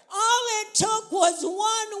 All it took was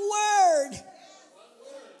one word.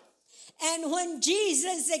 And when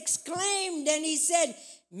Jesus exclaimed and he said,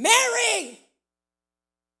 Mary,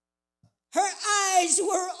 her eyes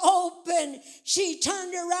were open. She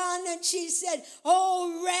turned around and she said,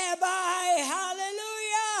 oh, Rabbi,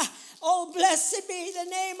 hallelujah. Oh, blessed be the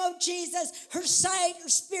name of Jesus. Her sight, her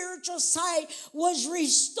spiritual sight was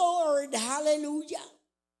restored. Hallelujah.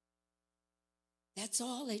 That's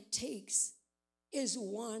all it takes is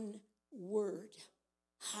one word.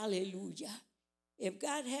 Hallelujah. If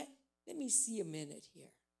God had, let me see a minute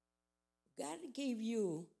here. If God gave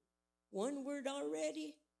you one word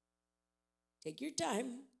already, take your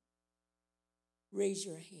time, raise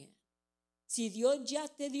your hand. Si Dios ya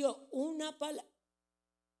te dio una palabra,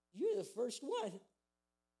 you're the first one.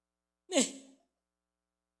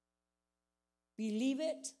 Believe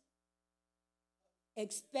it,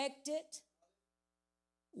 expect it,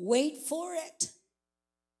 wait for it,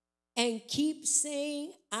 and keep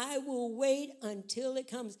saying, I will wait until it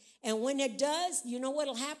comes. And when it does, you know what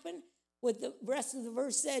will happen? What the rest of the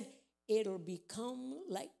verse said, it'll become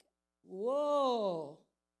like, whoa,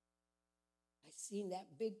 I've seen that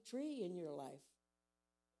big tree in your life.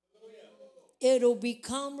 It'll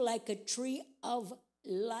become like a tree of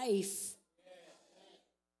life.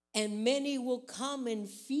 And many will come and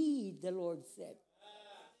feed, the Lord said.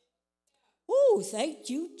 Oh,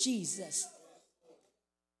 thank you, Jesus.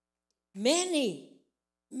 Many,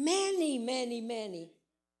 many, many, many.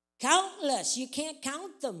 Countless. You can't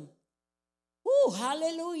count them. Oh,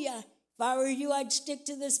 hallelujah. If I were you, I'd stick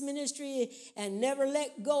to this ministry and never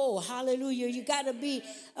let go. Hallelujah. You got to be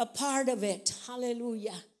a part of it.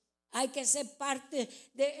 Hallelujah. Hay que ser parte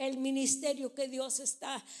del ministerio que Dios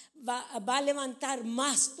va a levantar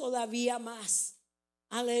más, todavía más.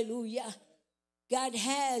 Hallelujah. God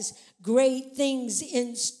has great things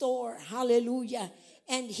in store. Hallelujah.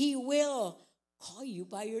 And he will call you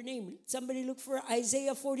by your name. Somebody look for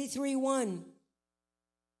Isaiah 43:1.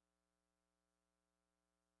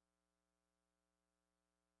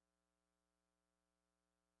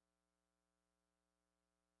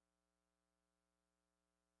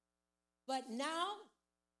 But now,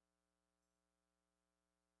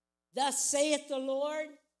 thus saith the Lord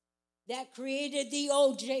that created thee,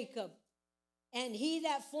 O Jacob, and he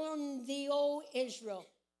that formed thee, O Israel.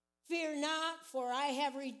 Fear not, for I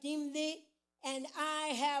have redeemed thee, and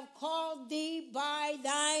I have called thee by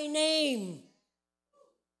thy name.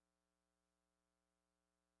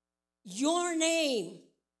 Your name.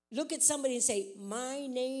 Look at somebody and say, my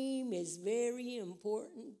name is very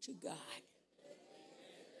important to God.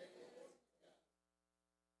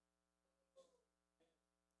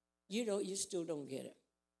 You still don't get it.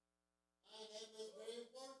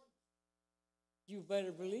 You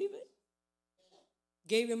better believe it.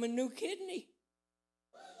 Gave him a new kidney.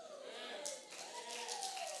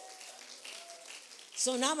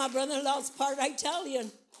 So now my brother-in-law's part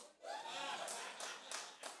Italian.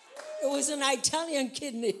 It was an Italian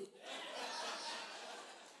kidney.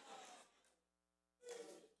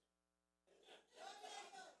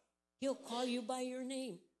 He'll call you by your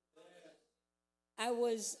name. I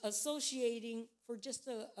was associating for just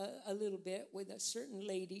a little bit with a certain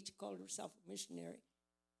lady. She called herself a missionary.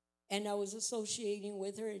 And I was associating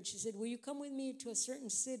with her, and she said, will you come with me to a certain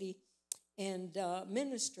city and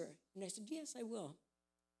minister? And I said, yes, I will.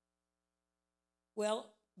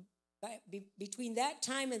 Well, between that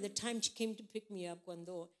time and the time she came to pick me up,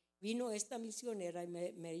 cuando vino esta misionera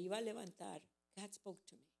y me iba a levantar, God spoke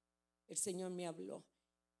to me. El Señor me habló.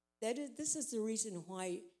 This is the reason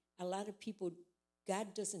why a lot of people,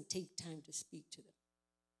 God doesn't take time to speak to them.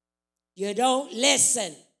 You don't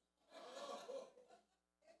listen.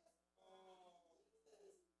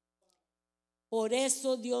 Por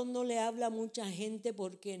eso Dios no le habla a mucha gente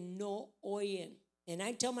porque no oyen. And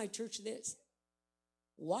I tell my church this.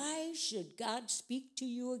 Why should God speak to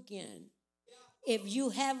you again if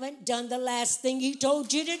you haven't done the last thing he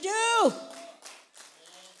told you to do?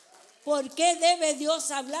 ¿Por qué debe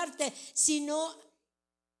Dios hablarte si no?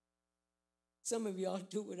 Some of y'all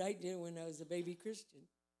do what I did when I was a baby Christian.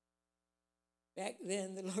 Back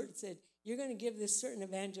then, the Lord said, you're going to give this certain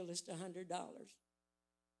evangelist $100.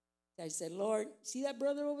 I said, Lord, see that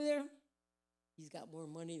brother over there? He's got more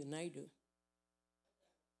money than I do.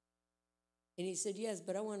 And he said, yes,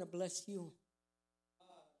 but I want to bless you.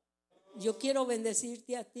 Yo quiero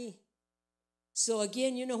bendecirte a ti. So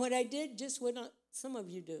again, you know what I did? Just what some of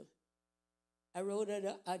you do. I wrote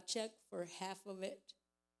a check for half of it.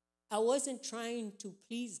 I wasn't trying to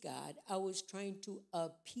please God. I was trying to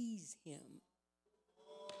appease him.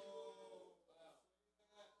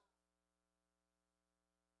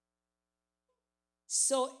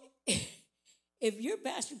 So if your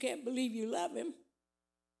pastor can't believe you love him,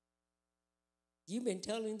 you've been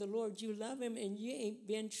telling the Lord you love him and you ain't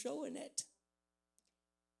been showing it.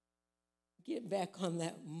 Get back on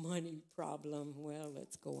that money problem. Well,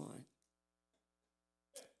 let's go on.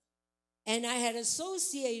 And I had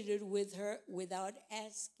associated with her without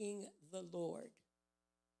asking the Lord.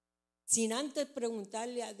 Sin antes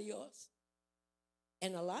preguntarle a Dios.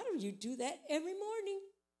 And a lot of you do that every morning.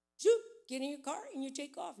 Shoot, get in your car and you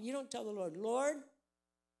take off. You don't tell the Lord, Lord,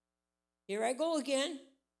 here I go again.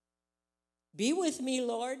 Be with me,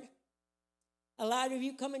 Lord. A lot of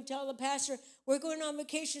you come and tell the pastor, we're going on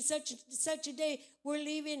vacation such a day, we're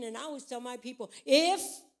leaving. And I always tell my people, if,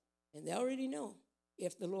 and they already know,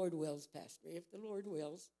 if the Lord wills, Pastor, if the Lord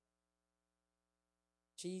wills.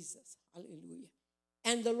 Jesus, hallelujah.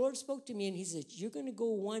 And the Lord spoke to me and he said, you're going to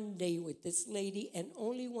go one day with this lady and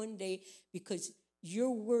only one day because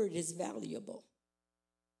your word is valuable.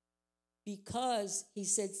 Because he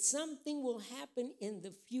said something will happen in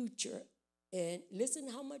the future. And listen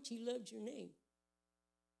how much he loves your name.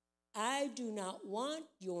 I do not want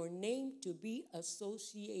your name to be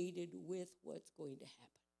associated with what's going to happen.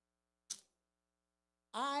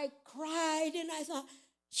 I cried and I thought,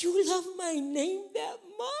 you love my name that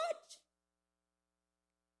much?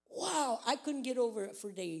 Wow, I couldn't get over it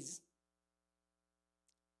for days.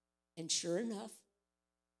 And sure enough,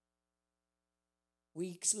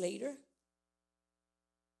 weeks later,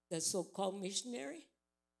 the so-called missionary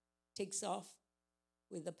takes off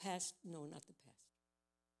with the pastor, no, not the pastor,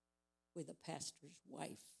 with the pastor's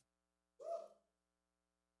wife.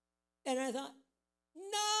 And I thought,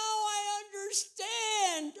 now I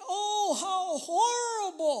understand. Oh, how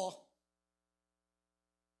horrible.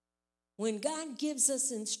 When God gives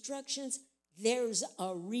us instructions, there's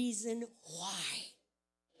a reason why.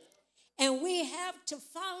 And we have to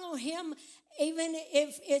follow him even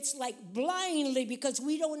if it's like blindly because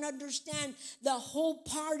we don't understand the whole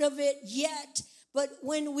part of it yet. But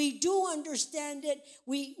when we do understand it,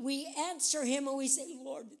 we answer him and we say,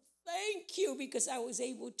 Lord, thank you because I was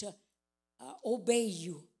able to obey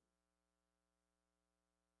you.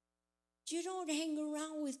 You don't hang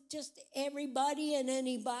around with just everybody and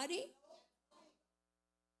anybody.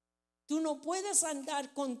 Tú no puedes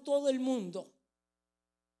andar con todo el mundo.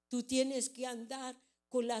 Tú tienes que andar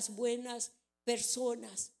con las buenas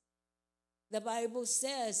personas. The Bible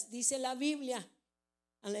says, dice la Biblia,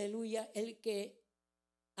 aleluya, el que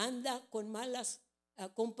anda con malas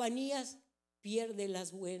compañías pierde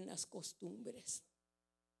las buenas costumbres.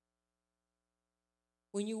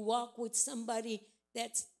 When you walk with somebody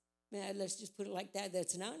that's, let's just put it like that,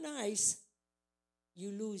 that's not nice,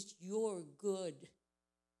 you lose your good.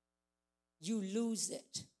 You lose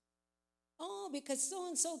it. Oh, because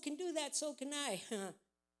so-and-so can do that, so can I.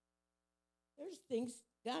 There's things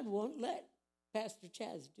God won't let Pastor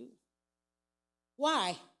Chaz do.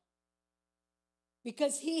 Why?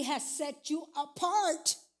 Because he has set you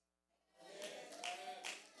apart.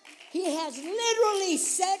 He has literally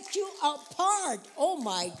set you apart. Oh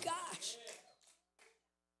my gosh.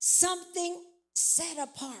 Something set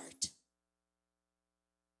apart.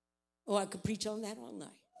 Oh, I could preach on that all night.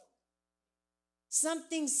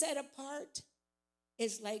 Something set apart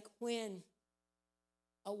is like when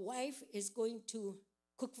a wife is going to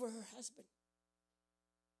cook for her husband.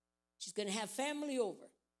 She's going to have family over.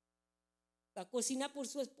 Va a cocinar por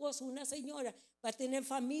su esposo, una señora, va a tener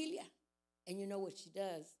familia. And you know what she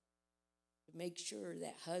does? To make sure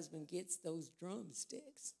that husband gets those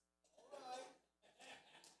drumsticks.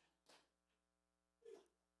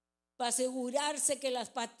 Para asegurarse que las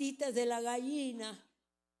patitas de la gallina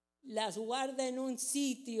las guarda en un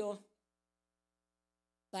sitio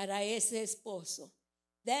para ese esposo.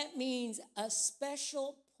 That means a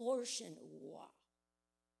special portion. Wow.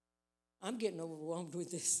 I'm getting overwhelmed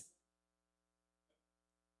with this.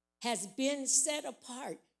 Has been set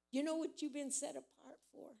apart. You know what you've been set apart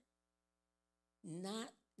for? Not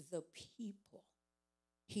the people.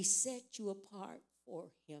 He set you apart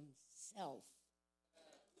for himself.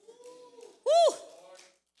 Woo!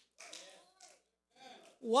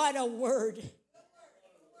 What a word.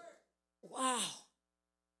 Wow.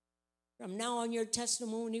 From now on, your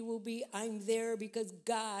testimony will be, I'm there because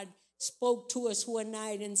God spoke to us one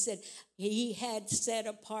night and said he had set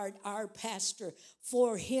apart our pastor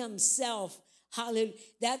for himself. Hallelujah.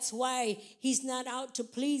 That's why he's not out to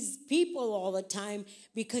please people all the time,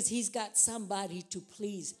 because he's got somebody to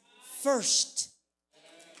please first.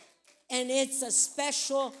 And it's a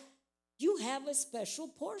special, you have a special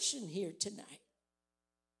portion here tonight.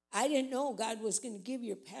 I didn't know God was going to give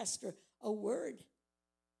your pastor a word.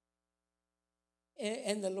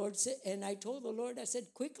 And the Lord said, and I told the Lord, I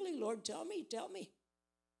said, quickly, Lord, tell me.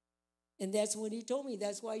 And that's what he told me.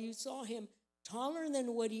 That's why you saw him taller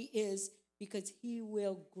than what he is, because he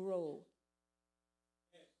will grow.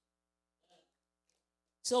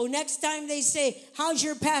 So next time they say, how's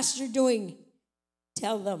your pastor doing?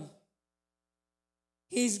 Tell them,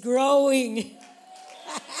 he's growing. Woo!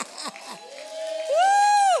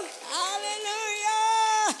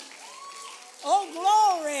 Hallelujah! Oh,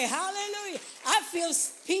 glory! Hallelujah! I feel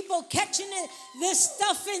people catching this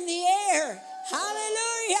stuff in the air.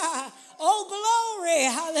 Hallelujah! Oh, glory!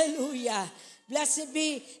 Hallelujah! Blessed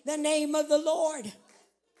be the name of the Lord.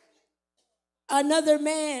 Another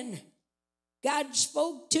man God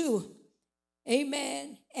spoke to.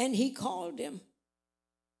 Amen. And he called him.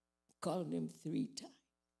 Called him 3 times.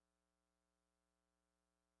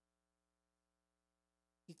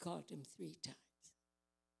 He called him 3 times.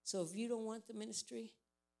 So if you don't want the ministry,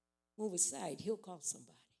 move aside. He'll call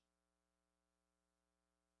somebody.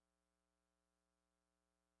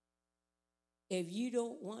 If you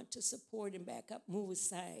don't want to support and back up, move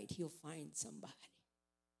aside. He'll find somebody.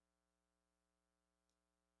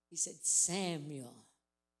 He said, Samuel.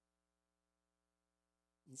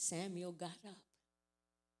 And Samuel got up.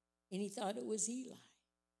 And he thought it was Eli.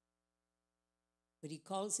 But he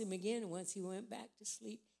calls him again once he went back to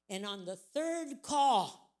sleep. And on the 3rd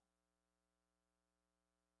call,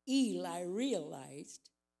 Eli realized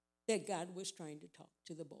that God was trying to talk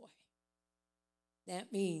to the boy.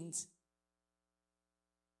 That means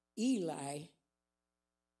Eli,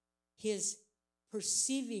 his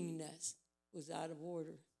perceivingness was out of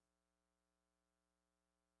order.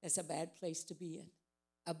 That's a bad place to be in.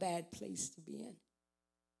 A bad place to be in.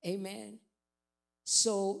 Amen.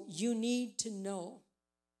 So you need to know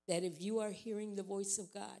that if you are hearing the voice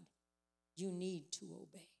of God, you need to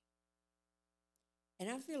obey. And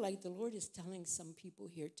I feel like the Lord is telling some people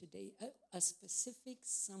here today a specific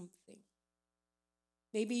something.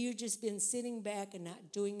 Maybe you've just been sitting back and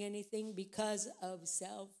not doing anything because of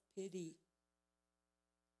self-pity.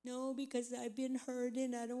 No, because I've been hurt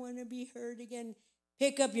and I don't want to be hurt again.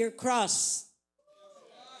 Pick up your cross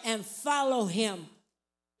and follow him.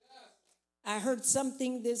 I heard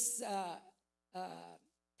something this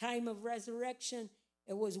time of resurrection.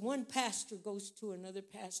 It was one pastor goes to another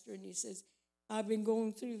pastor and he says, I've been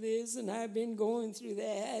going through this and I've been going through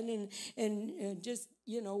that and just,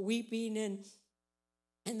 weeping.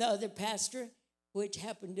 And the other pastor, which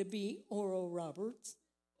happened to be Oral Roberts,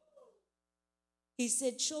 he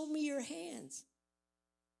said, show me your hands.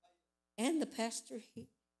 And the pastor, he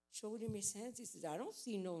showed him his hands. He said, I don't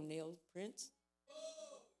see no nail prints.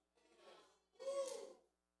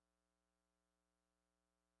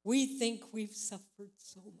 We think we've suffered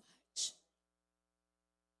so much.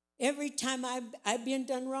 Every time I've been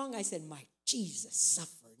done wrong, I said, my Jesus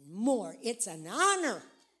suffered more. It's an honor.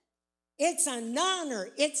 It's an honor.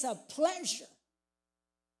 It's a pleasure.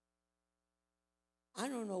 I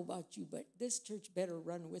don't know about you, but this church better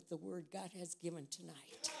run with the word God has given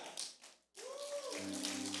tonight.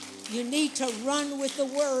 You need to run with the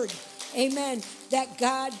word. Amen. That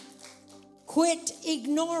God quit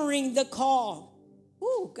ignoring the call.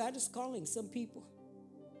 Ooh, God is calling some people.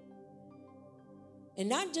 And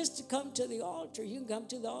not just to come to the altar. You can come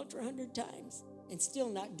to the altar 100 times and still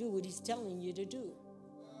not do what he's telling you to do.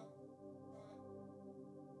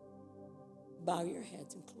 Bow your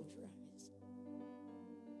heads and close your eyes.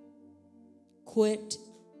 Quit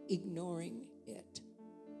ignoring it.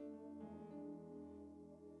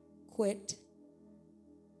 Quit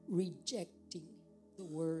rejecting the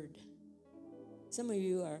word. Some of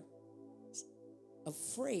you are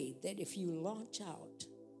afraid that if you launch out,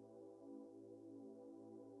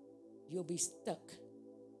 you'll be stuck.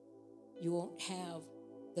 You won't have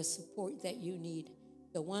the support that you need.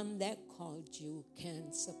 The one that called you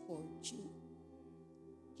can support you.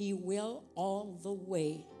 He will all the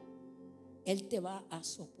way. Él te va a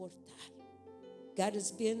soportar. God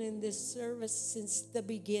has been in this service since the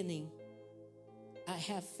beginning. I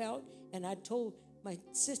have felt, and I told my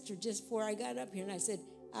sister just before I got up here, and I said,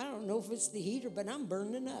 I don't know if it's the heater, but I'm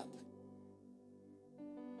burning up.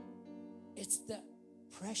 It's the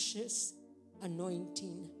precious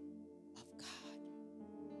anointing of God.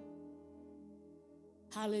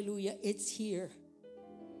 Hallelujah. It's here.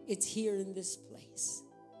 It's here in this place.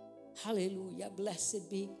 Hallelujah. Blessed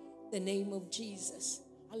be the name of Jesus.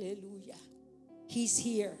 Hallelujah. He's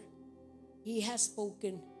here. He has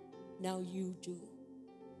spoken. Now you do.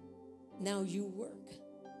 Now you work.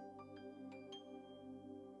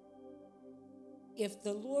 If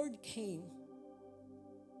the Lord came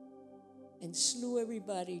and slew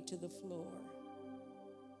everybody to the floor,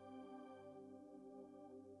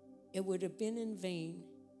 it would have been in vain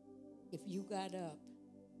if you got up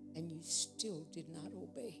and you still did not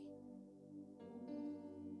obey.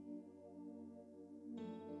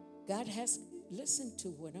 God has, listen to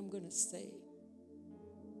what I'm going to say.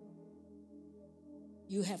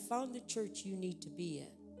 You have found the church you need to be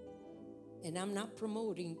in. And I'm not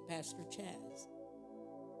promoting Pastor Chaz.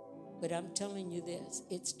 But I'm telling you this,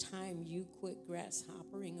 it's time you quit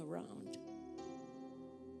grasshoppering around.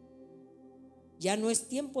 Ya no es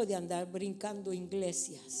tiempo de andar brincando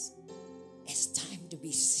iglesias. It's time to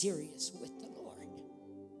be serious with the Lord.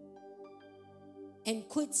 And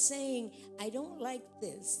quit saying, I don't like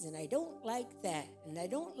this, and I don't like that, and I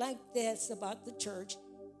don't like this about the church.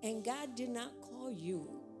 And God did not call you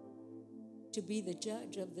to be the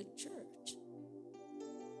judge of the church.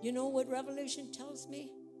 You know what Revelation tells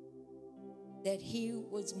me? That he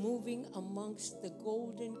was moving amongst the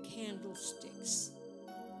golden candlesticks.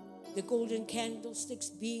 The golden candlesticks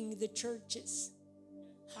being the churches.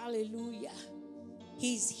 Hallelujah.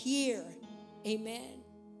 He's here. Amen.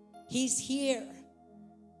 He's here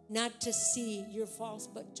not to see your faults,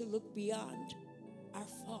 but to look beyond our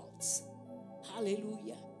faults.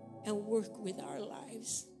 Hallelujah. And work with our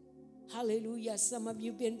lives. Hallelujah. Some of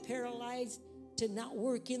you have been paralyzed to not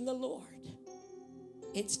work in the Lord.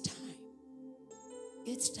 It's time.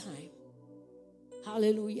 It's time.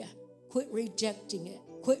 Hallelujah. Quit rejecting it.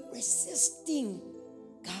 Quit resisting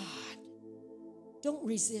God. Don't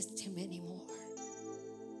resist him anymore.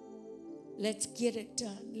 Let's get it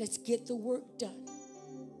done. Let's get the work done.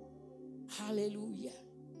 Hallelujah.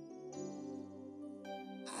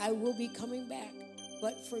 I will be coming back,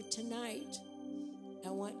 but for tonight, I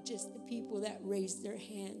want just the people that raised their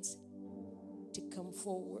hands to come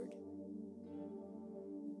forward.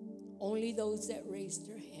 Only those that raised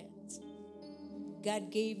their hands. God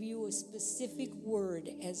gave you a specific word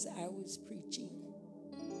as I was preaching.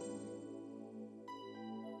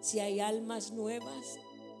 Si hay almas nuevas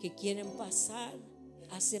que quieren pasar,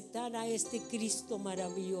 aceptar a este Cristo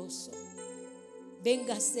maravilloso,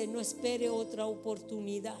 véngase, no espere otra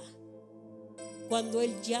oportunidad. Cuando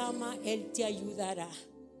Él llama, Él te ayudará.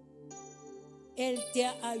 Él te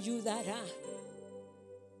ayudará.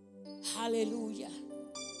 Hallelujah.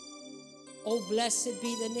 Oh, blessed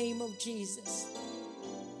be the name of Jesus.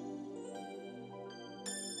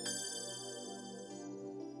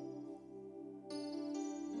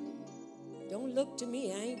 Don't look to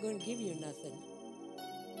me. I ain't going to give you nothing.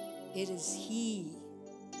 It is He.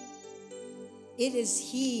 It is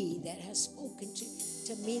He that has spoken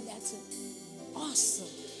to me. That's awesome.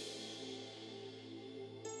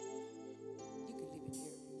 You can leave it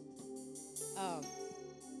here.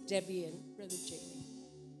 Debbie and Brother Jamie.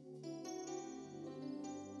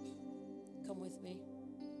 Come with me.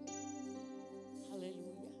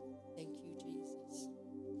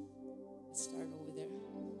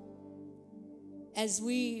 As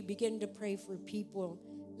we begin to pray for people,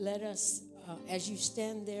 let us, as you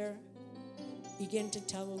stand there, begin to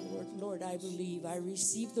tell the Lord, Lord, I believe. I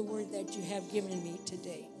receive the word that you have given me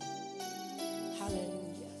today.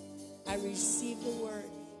 Hallelujah. I receive the word.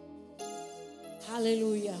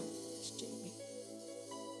 Hallelujah. Jamie,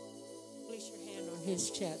 place your hand on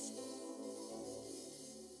his chest.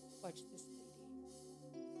 Watch this lady.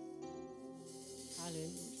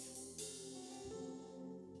 Hallelujah.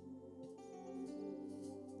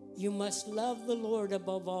 You must love the Lord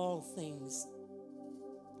above all things.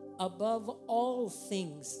 Above all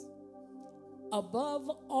things.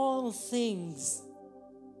 Above all things.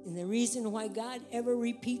 And the reason why God ever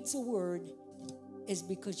repeats a word is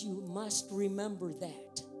because you must remember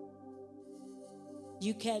that.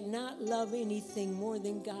 You cannot love anything more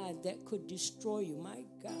than God that could destroy you. My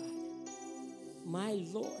God, my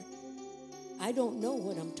Lord. I don't know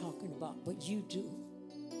what I'm talking about, but you do.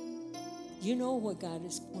 You know what God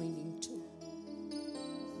is pointing to.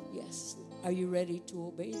 Yes. Are you ready to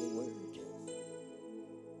obey the word?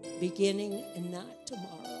 Beginning and not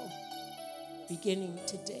tomorrow. Beginning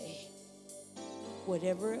today.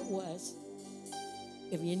 Whatever it was.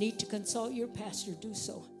 If you need to consult your pastor, do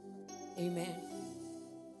so. Amen.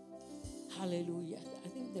 Hallelujah. I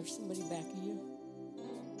think there's somebody back here.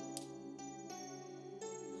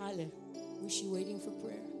 Hallelujah. Was she waiting for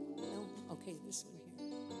prayer? No? Okay, this one here.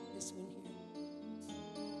 This one here.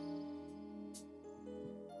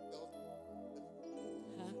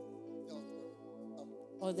 Huh?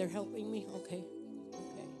 Oh, they're helping me? Okay.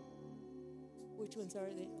 Okay. Which ones are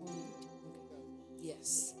they? Oh, okay.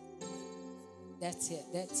 Yes. That's it.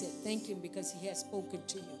 That's it. Thank him because he has spoken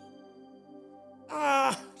to you.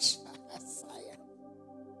 Ah,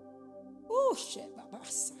 oh, shit.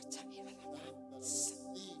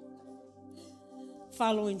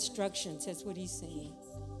 Follow instructions. That's what he's saying.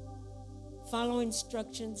 Follow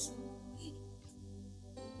instructions.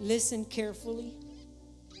 Listen carefully.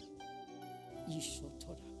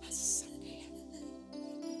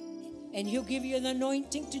 And he'll give you the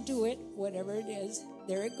anointing to do it, whatever it is.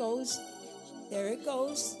 There it goes. There it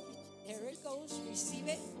goes. There it goes. Receive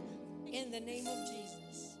it in the name of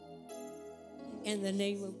Jesus. In the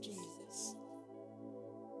name of Jesus.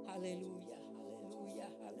 Hallelujah. Hallelujah.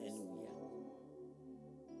 Hallelujah.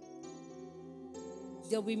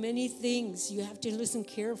 There'll be many things. You have to listen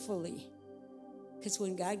carefully. Because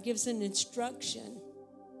when God gives an instruction,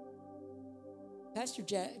 Pastor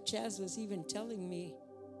Chaz was even telling me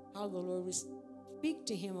how the Lord would speak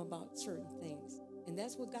to him about certain things. And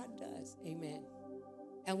that's what God does. Amen.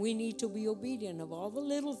 And we need to be obedient of all the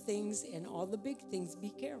little things and all the big things. Be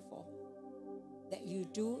careful that you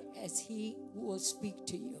do as he will speak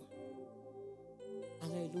to you.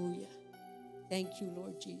 Hallelujah. Thank you,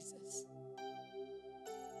 Lord Jesus.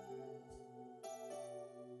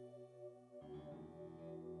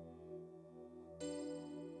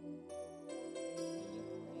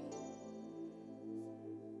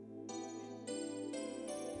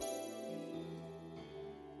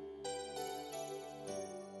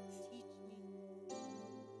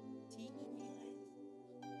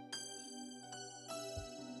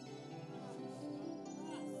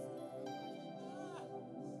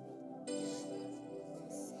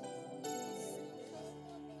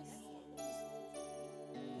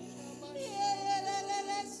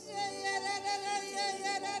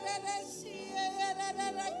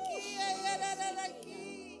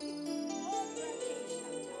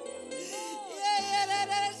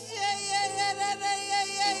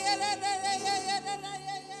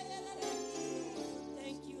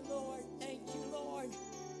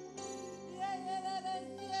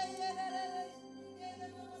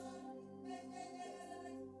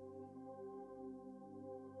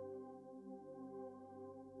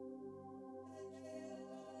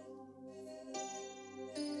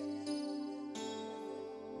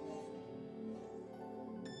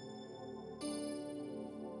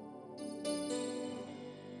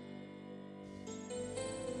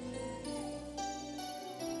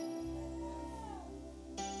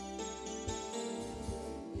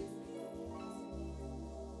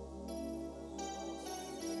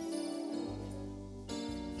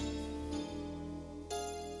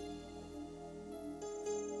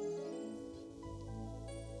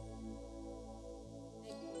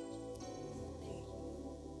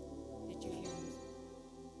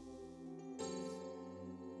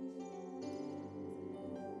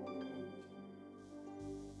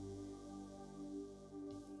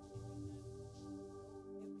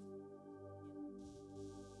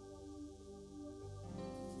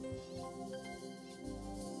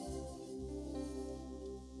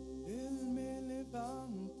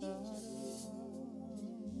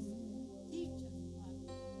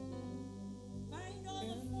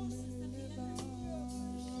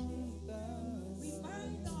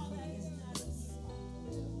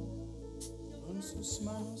 sus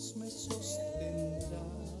manos me sostendrá.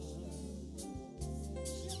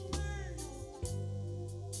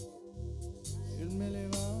 Él me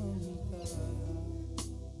levantará.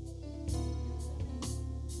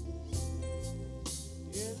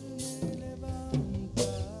 Él me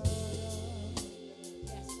levantará.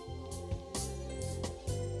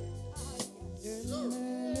 Él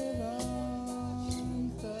me levantará.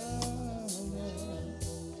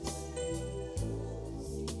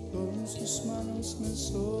 Con sus manos me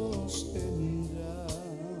sostendrá.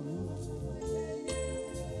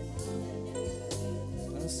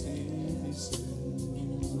 Así dice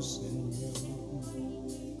el Señor.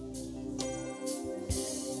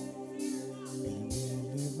 Él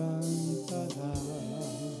me levantará.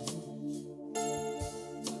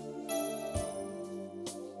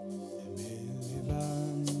 Él me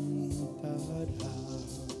levantará.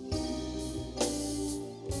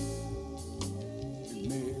 Él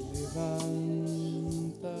me levantará.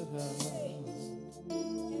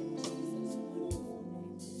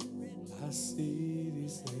 Así